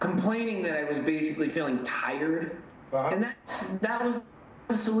 complaining that I was basically feeling tired, and that was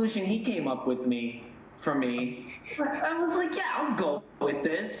the solution he came up with for me. I was like, yeah, I'll go with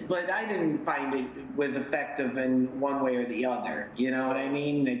this, but I didn't find it was effective in one way or the other. You know what I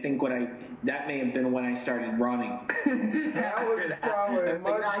mean? I think that may have been when I started running. That was probably much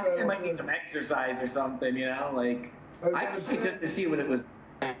better. I think I might need some exercise or something, you know? Like, I just to see what it was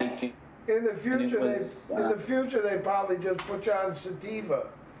like. In the future, they probably just put you on sativa.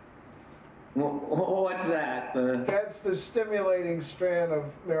 What's that? That's the stimulating strand of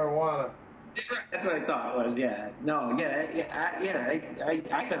marijuana. That's what I thought it was. Yeah. No. Yeah.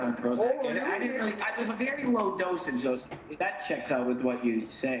 I've been on Prozac. I didn't really. It was a very low dosage, so that checks out with what you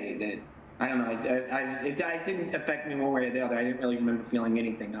say. That I don't know. It didn't affect me one way or the other. I didn't really remember feeling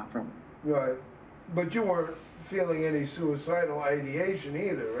anything up from it. Right. But you weren't feeling any suicidal ideation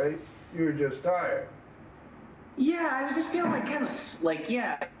either, right? You were just tired. Yeah, I was just feeling I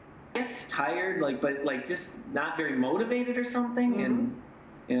guess tired, but just not very motivated or something, and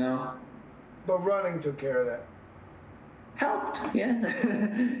you know. But running took care of that. Helped, yeah.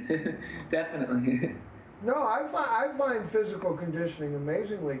 Definitely. No, I find physical conditioning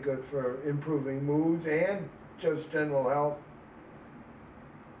amazingly good for improving moods and just general health.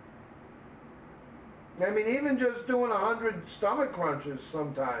 I mean, even just doing 100 stomach crunches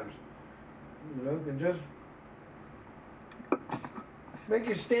sometimes, you know, can just make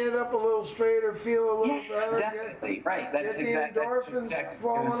you stand up a little straighter, feel a little better. Definitely, right. That's get the exactly endorphins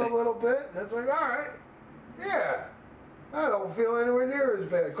flowing a little bit, and it's like, all right, yeah, I don't feel anywhere near as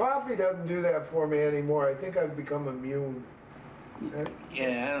bad. Coffee doesn't do that for me anymore. I think I've become immune.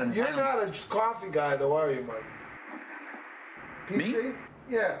 Yeah. You're not a coffee guy, though, are you, Mike? PC? Me?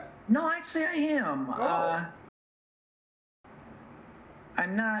 Yeah. No, actually, I am. Oh.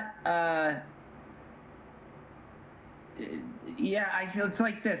 I'm not. Yeah, I feel it's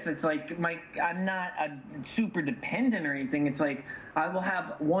like this. It's like I'm not super dependent or anything. It's like I will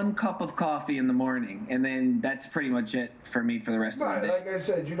have 1 cup of coffee in the morning, and then that's pretty much it for me for the rest of the day. Like I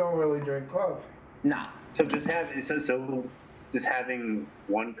said, you don't really drink coffee. Nah. So just having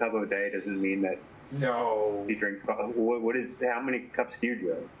 1 cup a day doesn't mean that No. he drinks coffee. How many cups do you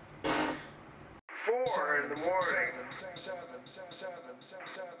drink? 4, the morning.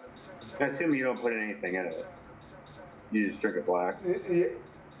 I assume you don't put anything in it. You just drink it black.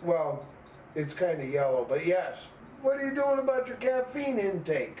 Well, it's kind of yellow, but yes. What are you doing about your caffeine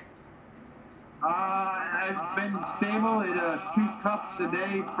intake? I've been stable at 2 cups a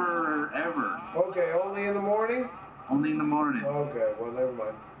day forever. Okay, only in the morning? Only in the morning. Okay, well, never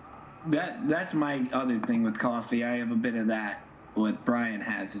mind. That's my other thing with coffee. I have a bit of that. What Brian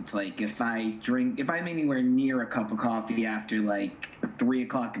has, it's like if I'm anywhere near a cup of coffee after like 3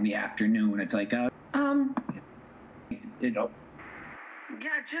 o'clock in the afternoon, it's like I've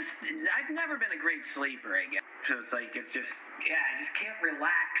never been a great sleeper, I guess. So it's like I just can't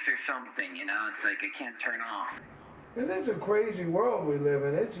relax or something, you know. It's like I can't turn off. And it's a crazy world we live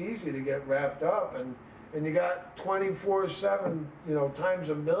in. It's easy to get wrapped up, and you got 24/7, times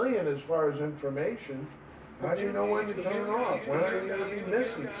a million as far as information. How do you know when to turn off? When are you going to be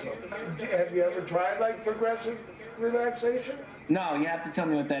missing something? Have you ever tried like progressive relaxation? No, you have to tell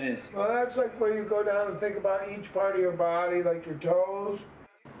me what that is. Well, that's like where you go down and think about each part of your body, like your toes.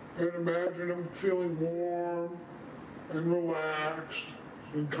 And imagine them feeling warm and relaxed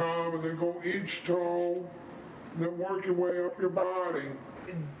and calm, and then go each toe, and then work your way up your body.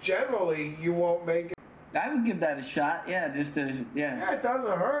 Generally, you won't make it. I would give that a shot. Yeah, Yeah, it doesn't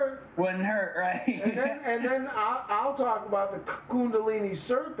hurt. Wouldn't hurt, right? and then I'll talk about the Kundalini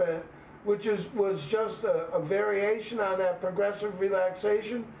Serpent, which was just a variation on that progressive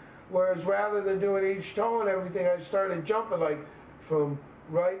relaxation. Whereas rather than doing each toe and everything, I started jumping like from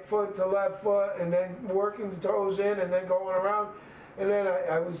right foot to left foot, and then working the toes in, and then going around. And then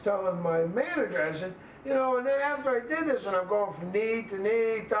I was telling my manager, I said, and then after I did this, and I'm going from knee to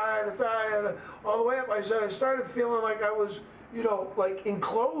knee, thigh to thigh, and all the way up, I said I started feeling like I was, like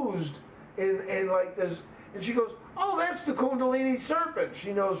enclosed in like this. And she goes, "Oh, that's the Kundalini Serpent."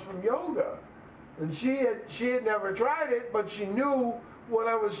 She knows from yoga, and she had never tried it, but she knew what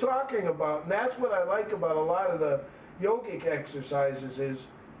I was talking about. And that's what I like about a lot of the yogic exercises is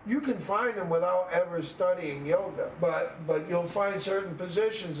you can find them without ever studying yoga, but you'll find certain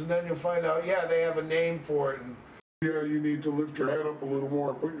positions, and then you'll find out, they have a name for it. And yeah, you need to lift your head up a little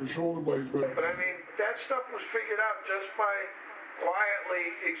more, put your shoulder blades back. But I mean, that stuff was figured out just by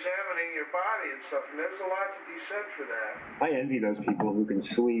quietly examining your body and stuff, and there's a lot to be said for that. I envy those people who can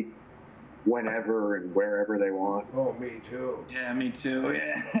sleep whenever and wherever they want. Oh, me too. Yeah, me too.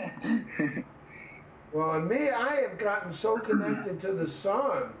 Yeah. Well, and me, I have gotten so connected to the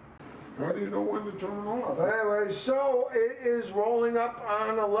sun. How do you know when to turn it off? Anyway, so it is rolling up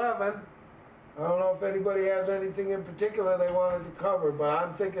on 11. I don't know if anybody has anything in particular they wanted to cover, but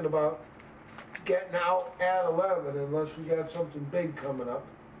I'm thinking about getting out at 11 unless we got something big coming up.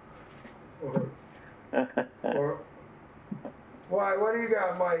 Or why? What do you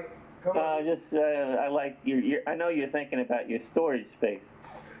got, Mike? Come on. I like your. I know you're thinking about your storage space.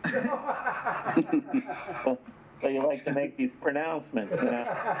 So you like to make these pronouncements,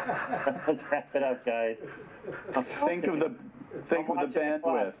 Let's wrap it up, guys. Think of the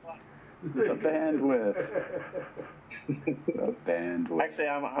bandwidth. The bandwidth. The bandwidth. Actually,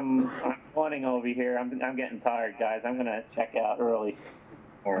 I'm yawning over here. I'm getting tired, guys. I'm gonna check out early.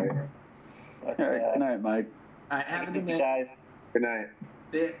 All right. But, All right. Good night, Mike. All right, have a good night, night, guys. Good night.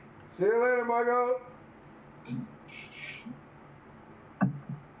 Yeah. See you later, Margo.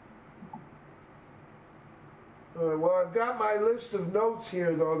 Well, I've got my list of notes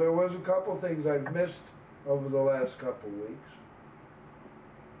here, though. There was a couple things I've missed over the last couple weeks.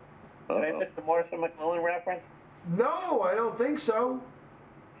 Did I miss the Morrison McLuhan reference? No, I don't think so.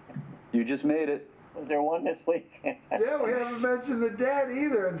 You just made it. Was there one this week? Yeah, we haven't mentioned the Dead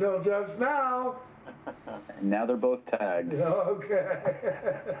either until just now. And now they're both tagged. Okay.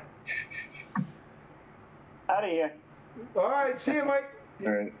 Out of here. All right, see you, Mike.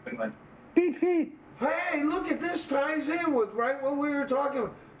 All right. Feet, feet. Hey, look at this ties in with right what we were talking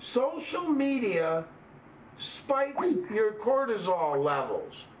about. Social media spikes your cortisol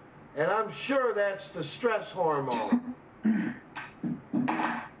levels. And I'm sure that's the stress hormone.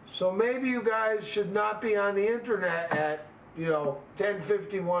 So maybe you guys should not be on the internet at,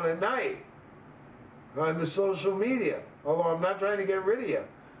 10:51 at night on the social media. Although I'm not trying to get rid of you.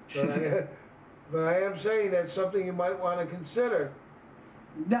 But I am saying that's something you might want to consider.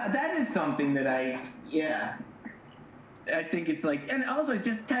 That is something that I think it's like, and also it's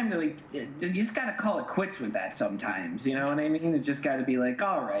just time to you just gotta call it quits with that sometimes, you know what I mean? It's just gotta be like,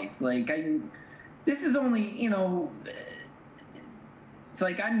 all right, like this is only, it's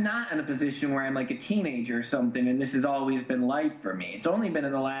like I'm not in a position where I'm like a teenager or something, and this has always been life for me. It's only been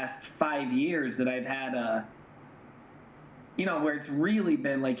in the last 5 years that I've had you know, where it's really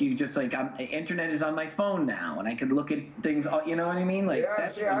been like you just like internet is on my phone now, and I could look at things. You know what I mean? Like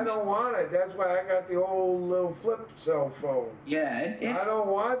Yeah, see, I don't want it. That's why I got the old little flip cell phone. Yeah, I don't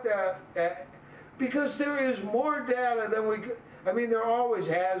want that because there is more data than we could. I mean, there always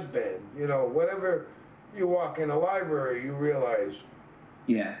has been. You know, whenever you walk in a library, you realize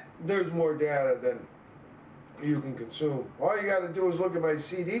there's more data than you can consume. All you got to do is look at my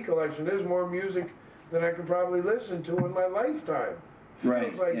CD collection. There's more music than I could probably listen to in my lifetime.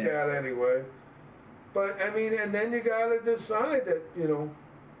 Right. Feels like that anyway. But I mean, and then you got to decide that, you know,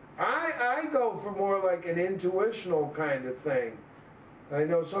 I go for more like an intuitional kind of thing. I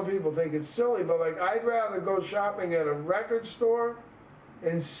know some people think it's silly, but like I'd rather go shopping at a record store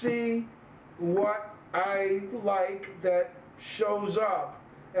and see what I like that shows up,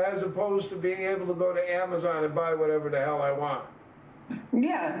 as opposed to being able to go to Amazon and buy whatever the hell I want.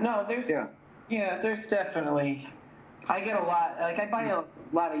 Yeah, no, there's there's definitely. I get a lot. Like I buy a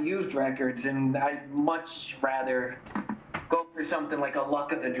lot of used records, and I'd much rather go for something like a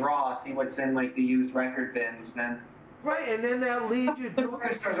luck of the draw, see what's in like the used record bins, than. Right, and then that leads you to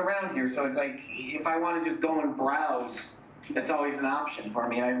record stores around here, so it's like if I want to just go and browse, that's always an option for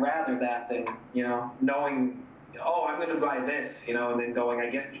me. And I'd rather that than, you know, knowing, oh, I'm going to buy this, you know, and then going, I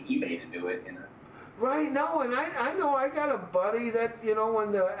guess, to eBay to do it, you know. Right, no, and I know I got a buddy that, you know,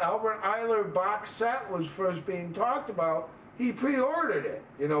 when the Albert Eiler box set was first being talked about, he pre-ordered it.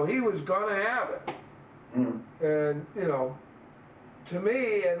 You know, he was going to have it. And, you know, to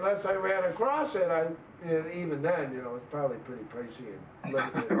me, unless I ran across it, and even then, you know, it's probably pretty pricey and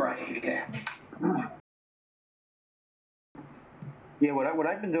limited. Right, yeah. Yeah, what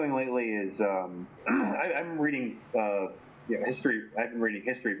I've been doing lately is I'm reading history. I've been reading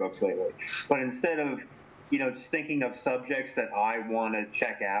history books lately, but instead of, you know, just thinking of subjects that I want to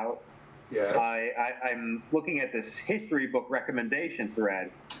check out, I'm looking at this history book recommendation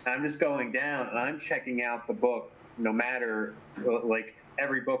thread. And I'm just going down and I'm checking out the book, no matter like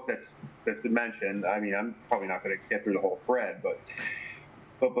every book that's been mentioned. I mean, I'm probably not going to get through the whole thread, but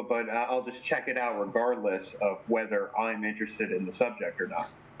I'll just check it out regardless of whether I'm interested in the subject or not,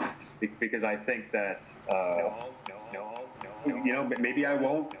 because I think that you know, maybe I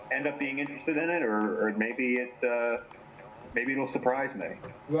won't end up being interested in it, or maybe it'll surprise me.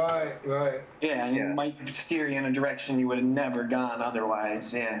 Right. Yeah, and it might steer you in a direction you would have never gone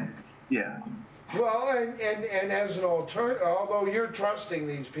otherwise. Yeah. Well, and as an alternative, although you're trusting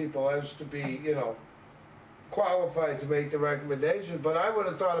these people as to be, you know, qualified to make the recommendation, but I would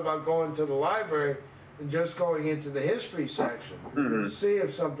have thought about going to the library and just going into the history section to see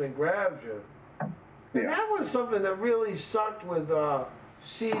if something grabs you. And that was something that really sucked with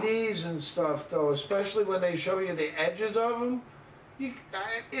CDs and stuff, though, especially when they show you the edges of them.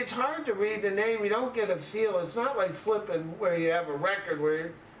 It's hard to read the name. You don't get a feel. It's not like flipping where you have a record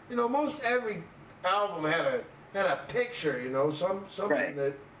where, you know, most every album had a picture, you know, something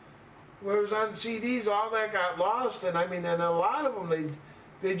that. Whereas on CDs, all that got lost, and I mean, and a lot of them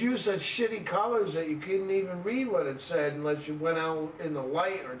they'd use such shitty colors that you couldn't even read what it said unless you went out in the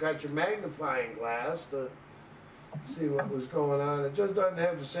light or got your magnifying glass to see what was going on. It just doesn't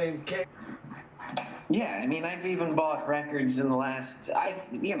have the same kick. Yeah, I mean, I've even bought records in the last. I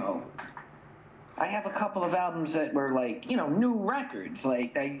have a couple of albums that were like, you know, new records.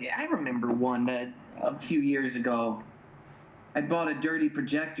 Like I remember one that a few years ago. I bought a Dirty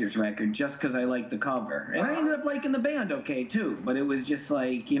Projectors record just because I liked the cover. And I ended up liking the band okay, too. But it was just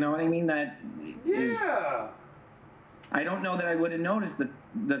like, you know what I mean? I don't know that I would have noticed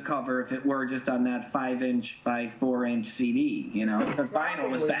the cover if it were just on that 5-inch by 4-inch CD, you know? The vinyl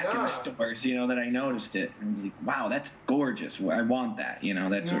was back in the stores, you know, that I noticed it. And it's like, wow, that's gorgeous. I want that, you know?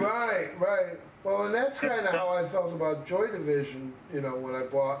 That's Right. Well, and that's kind of how I felt about Joy Division, you know, when I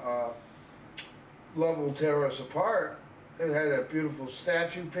bought Love Will Tear Us Apart. It had a beautiful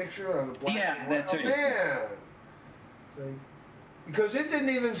statue picture on the black. Yeah, that's right. Man. Because it didn't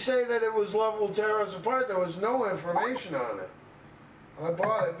even say that it was Love Will Tear Us Apart. There was no information on it. I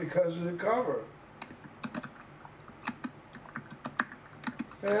bought it because of the cover.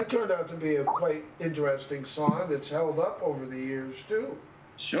 And it turned out to be a quite interesting song that's held up over the years, too.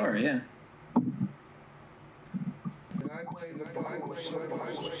 Sure, yeah. They're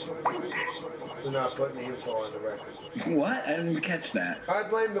not putting the info on the record. What? I didn't catch that. I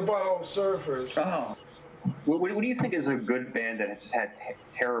blame the Butthole Surfers. Oh. What do you think is a good band that has just had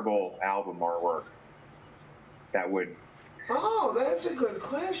terrible album artwork? That would. Oh, that's a good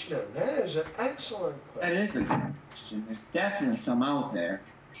question. That is an excellent question. That is a good question. There's definitely some out there.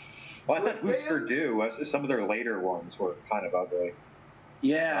 Well, I thought Husker Du, some of their later ones were kind of ugly.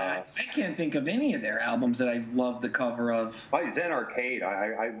 Yeah, I can't think of any of their albums that I love the cover of. Like Zen Arcade,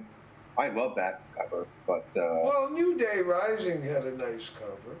 I love that cover, but Well, New Day Rising had a nice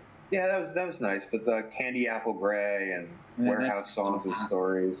cover. yeah, that was nice. But the Candy Apple Gray and Warehouse Songs and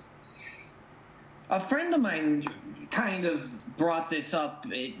Stories. A friend of mine kind of brought this up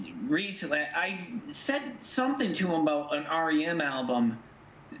recently. I said something to him about an REM album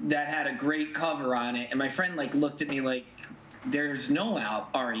that had a great cover on it, and my friend looked at me like, "There's no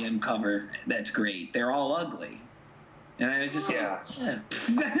REM cover that's great. They're all ugly." And I was just Yeah. I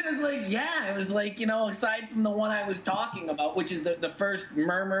was like, yeah. It was like, aside from the one I was talking about, which is the first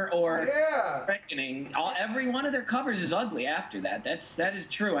Murmur or Reckoning, every one of their covers is ugly after that. That is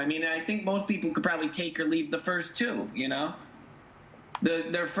true. I mean, I think most people could probably take or leave the first two,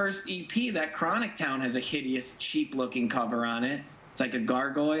 Their first EP, that Chronic Town, has a hideous, cheap-looking cover on it. It's like a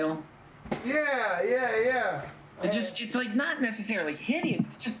gargoyle. Yeah. It's like not necessarily hideous.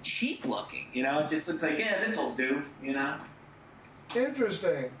 It's just cheap looking, It just looks like, yeah, this'll do,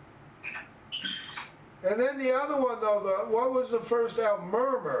 Interesting. And then the other one, though, what was the first album?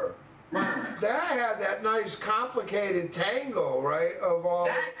 Murmur. That had that nice complicated tangle, right? Of all.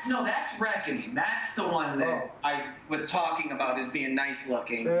 That's Reckoning. That's the one that I was talking about as being nice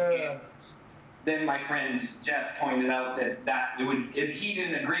looking. Yeah. And then my friend Jeff pointed out that he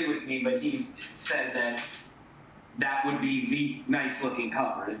didn't agree with me, but he said that would be the nice looking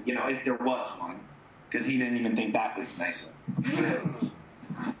cover, if there was one, because he didn't even think that was nice looking.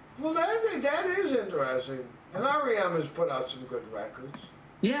 Well, that is interesting. And REM has put out some good records.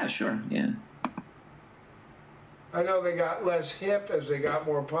 Yeah, sure, yeah. I know they got less hip as they got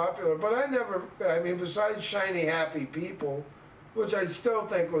more popular, but besides Shiny Happy People, which I still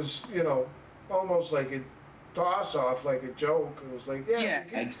think was, almost like a toss-off, like a joke. It was like,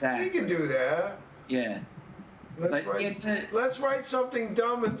 exactly. You can do that. Yeah. Let's write something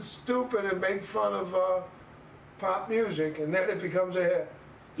dumb and stupid and make fun of pop music, and then it becomes a hit.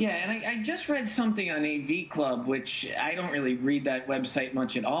 Yeah, and I just read something on AV Club, which I don't really read that website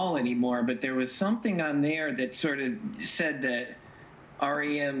much at all anymore, but there was something on there that sort of said that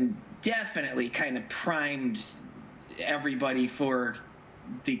REM definitely kind of primed everybody for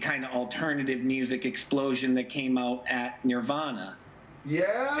the kind of alternative music explosion that came out at Nirvana.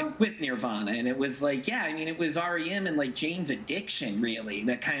 Yeah? With Nirvana, and it was like, it was REM and Jane's Addiction, really,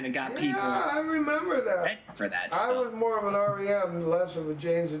 that kind of got people. Yeah, I remember that. Ready for that stuff. I was more of an REM, less of a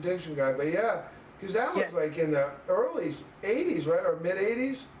Jane's Addiction guy, but yeah, because that was in the early 80s, right, or mid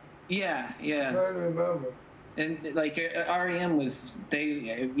 80s? Yeah. I'm trying to remember. And REM was, they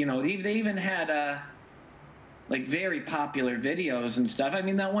even had very popular videos and stuff. I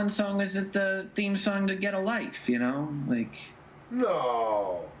mean, that one song is the theme song to Get a Life,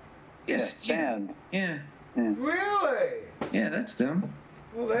 No. Yes. Stand. Yeah. Really? Yeah, that's them.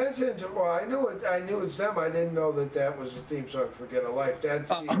 Well, that's interesting. Well, I knew it's them. I didn't know that was the theme song for Get a Life. That's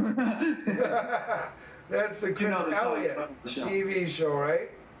that's the Chris Elliott TV show, right?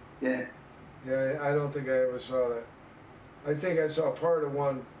 Yeah. Yeah, I don't think I ever saw that. I think I saw part of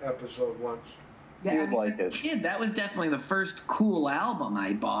one episode once. Yeah, as a kid, that was definitely the first cool album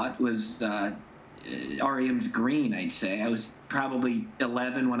I bought was REM's Green, I'd say. I was probably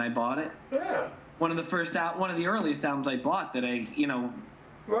 11 when I bought it. Yeah. One of the earliest albums I bought that I.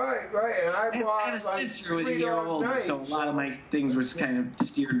 Right. And I had a sister who was a year old, so a lot of my things was kind of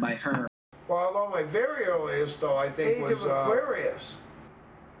steered by her. Well, although my very earliest, though, I think was Aquarius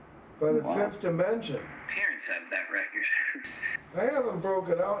by the Fifth Dimension. Parents have that record. I haven't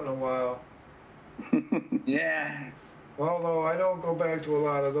broken out in a while. Yeah. Although I don't go back to a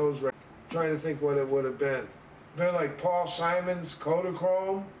lot of those records. I'm trying to think what it would have been. Been like Paul Simon's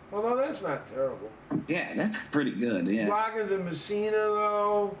Kodachrome. Well, no, that's not terrible. Yeah, that's pretty good, yeah. Loggins and Messina,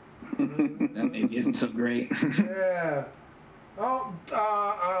 though. That maybe isn't so great. Yeah. Oh,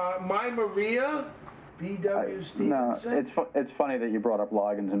 My Maria, B.W. Stevenson. No, it's funny that you brought up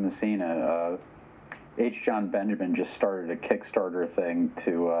Loggins and Messina. H. John Benjamin just started a Kickstarter thing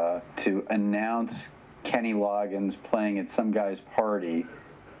to announce Kenny Loggins playing at some guy's party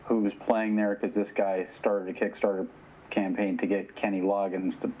who was playing there because this guy started a Kickstarter campaign to get Kenny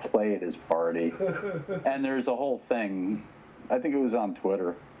Loggins to play at his party. And there's a whole thing. I think it was on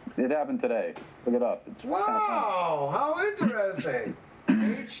Twitter. It happened today. Look it up. It's wow, how interesting.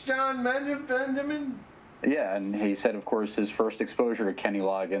 H. John Benjamin? Yeah, and he said, of course, his first exposure to Kenny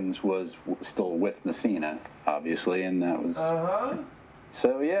Loggins was still with Messina, obviously, and that was... Uh-huh.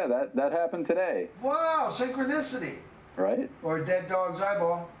 So, yeah, that happened today. Wow, synchronicity. Right? Or Dead Dog's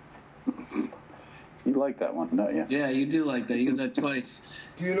Eyeball. You like that one, don't you? Yeah, you do like that. You use that twice.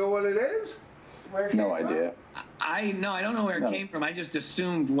 Do you know what it is? where it came No from? idea. I don't know where it No. came from. I just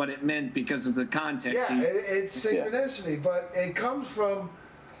assumed what it meant because of the context. Yeah, it's synchronicity, but it comes from,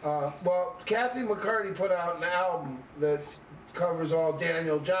 well, Kathy McCarty put out an album that covers all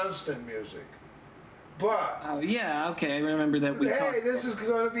Daniel Johnston music. But, Oh yeah, okay, I remember that we hey, talked. this is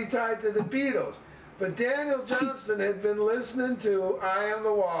going to be tied to the Beatles. But Daniel Johnston had been listening to I Am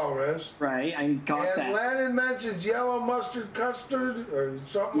the Walrus. Right, I caught And that. Lennon mentions yellow mustard custard or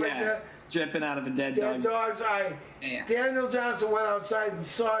something like Yeah, that. it's dripping out of a dead Dead dog's. dog's eye. Yeah. Daniel Johnston went outside and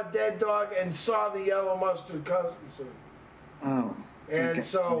saw a dead dog and saw the yellow mustard custard. Oh. And okay.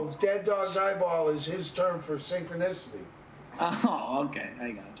 so dead dog's eyeball is his term for synchronicity. Oh, okay,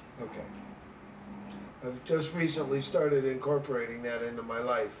 I got you. Okay. I've just recently started incorporating that into my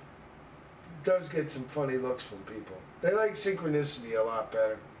life. It does get some funny looks from people. They like synchronicity a lot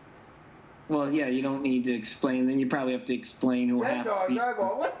better. Well, yeah, you don't need to explain. Then you probably have to explain who Dead half dog's the-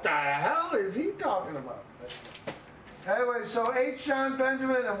 eyeball. What the hell is he talking about? Anyway, so H. John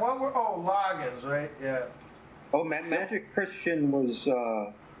Benjamin and what were Loggins, right? Yeah. Oh, Magic Christian was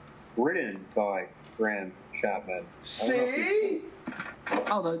written by Graham Chapman. I don't know if you- See?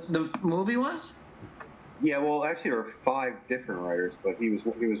 Oh, the movie was? Yeah, well, actually, there were 5 different writers, but he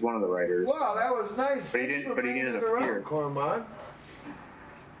was one of the writers. Wow, that was nice. But he Thanks didn't- for but he bringing didn't it around, appear. Cormod.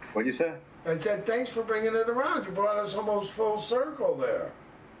 What'd you say? I said, thanks for bringing it around. You brought us almost full circle there.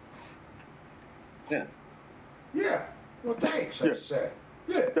 Yeah. Yeah. Well, thanks, I Yeah. said.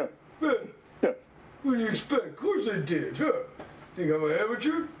 Yeah. Yeah. Yeah. Yeah. What do you expect? Of course I did. Huh? Think I'm an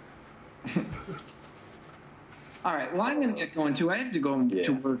amateur? All right. Well, I'm going to get going too. I have to go Yeah.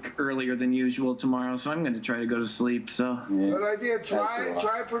 to work earlier than usual tomorrow, so I'm going to try to go to sleep. So Good idea. Try That's a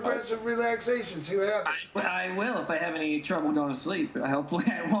lot. progressive relaxation. See what happens. I will if I have any trouble going to sleep. Hopefully,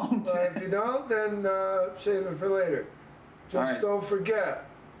 I won't. If you don't, then save it for later. Just All right. don't forget.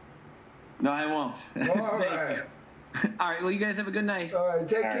 No, I won't. All Thank right. you. All right. Well, you guys have a good night. All right.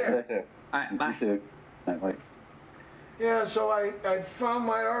 Take All right, care. that's it. All right. Bye. You too. Like, Yeah, so I found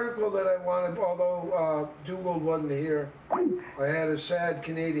my article that I wanted, although Dougal wasn't here. I had a sad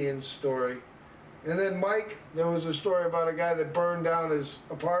Canadian story. And then Mike, there was a story about a guy that burned down his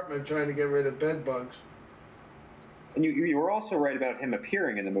apartment trying to get rid of bed bugs. And you were also right about him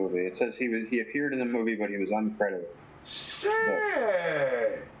appearing in the movie. It says he appeared in the movie, but he was uncredited.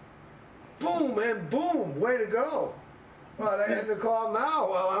 Say! Boom and boom, way to go. Well, I had to call now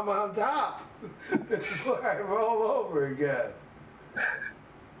while I'm on top before I roll over again.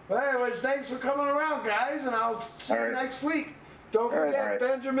 But anyways, thanks for coming around, guys, and I'll see All you right. next week. Don't All right, forget all right.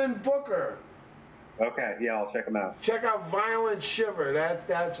 Benjamin Booker. Okay, yeah, I'll check him out. Check out Violent Shiver.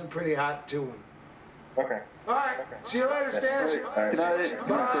 That's a pretty hot tune. Okay. All right. See you later, Stan. All right. good night.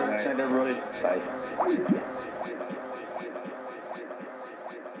 Bye. Good night, everybody. Bye.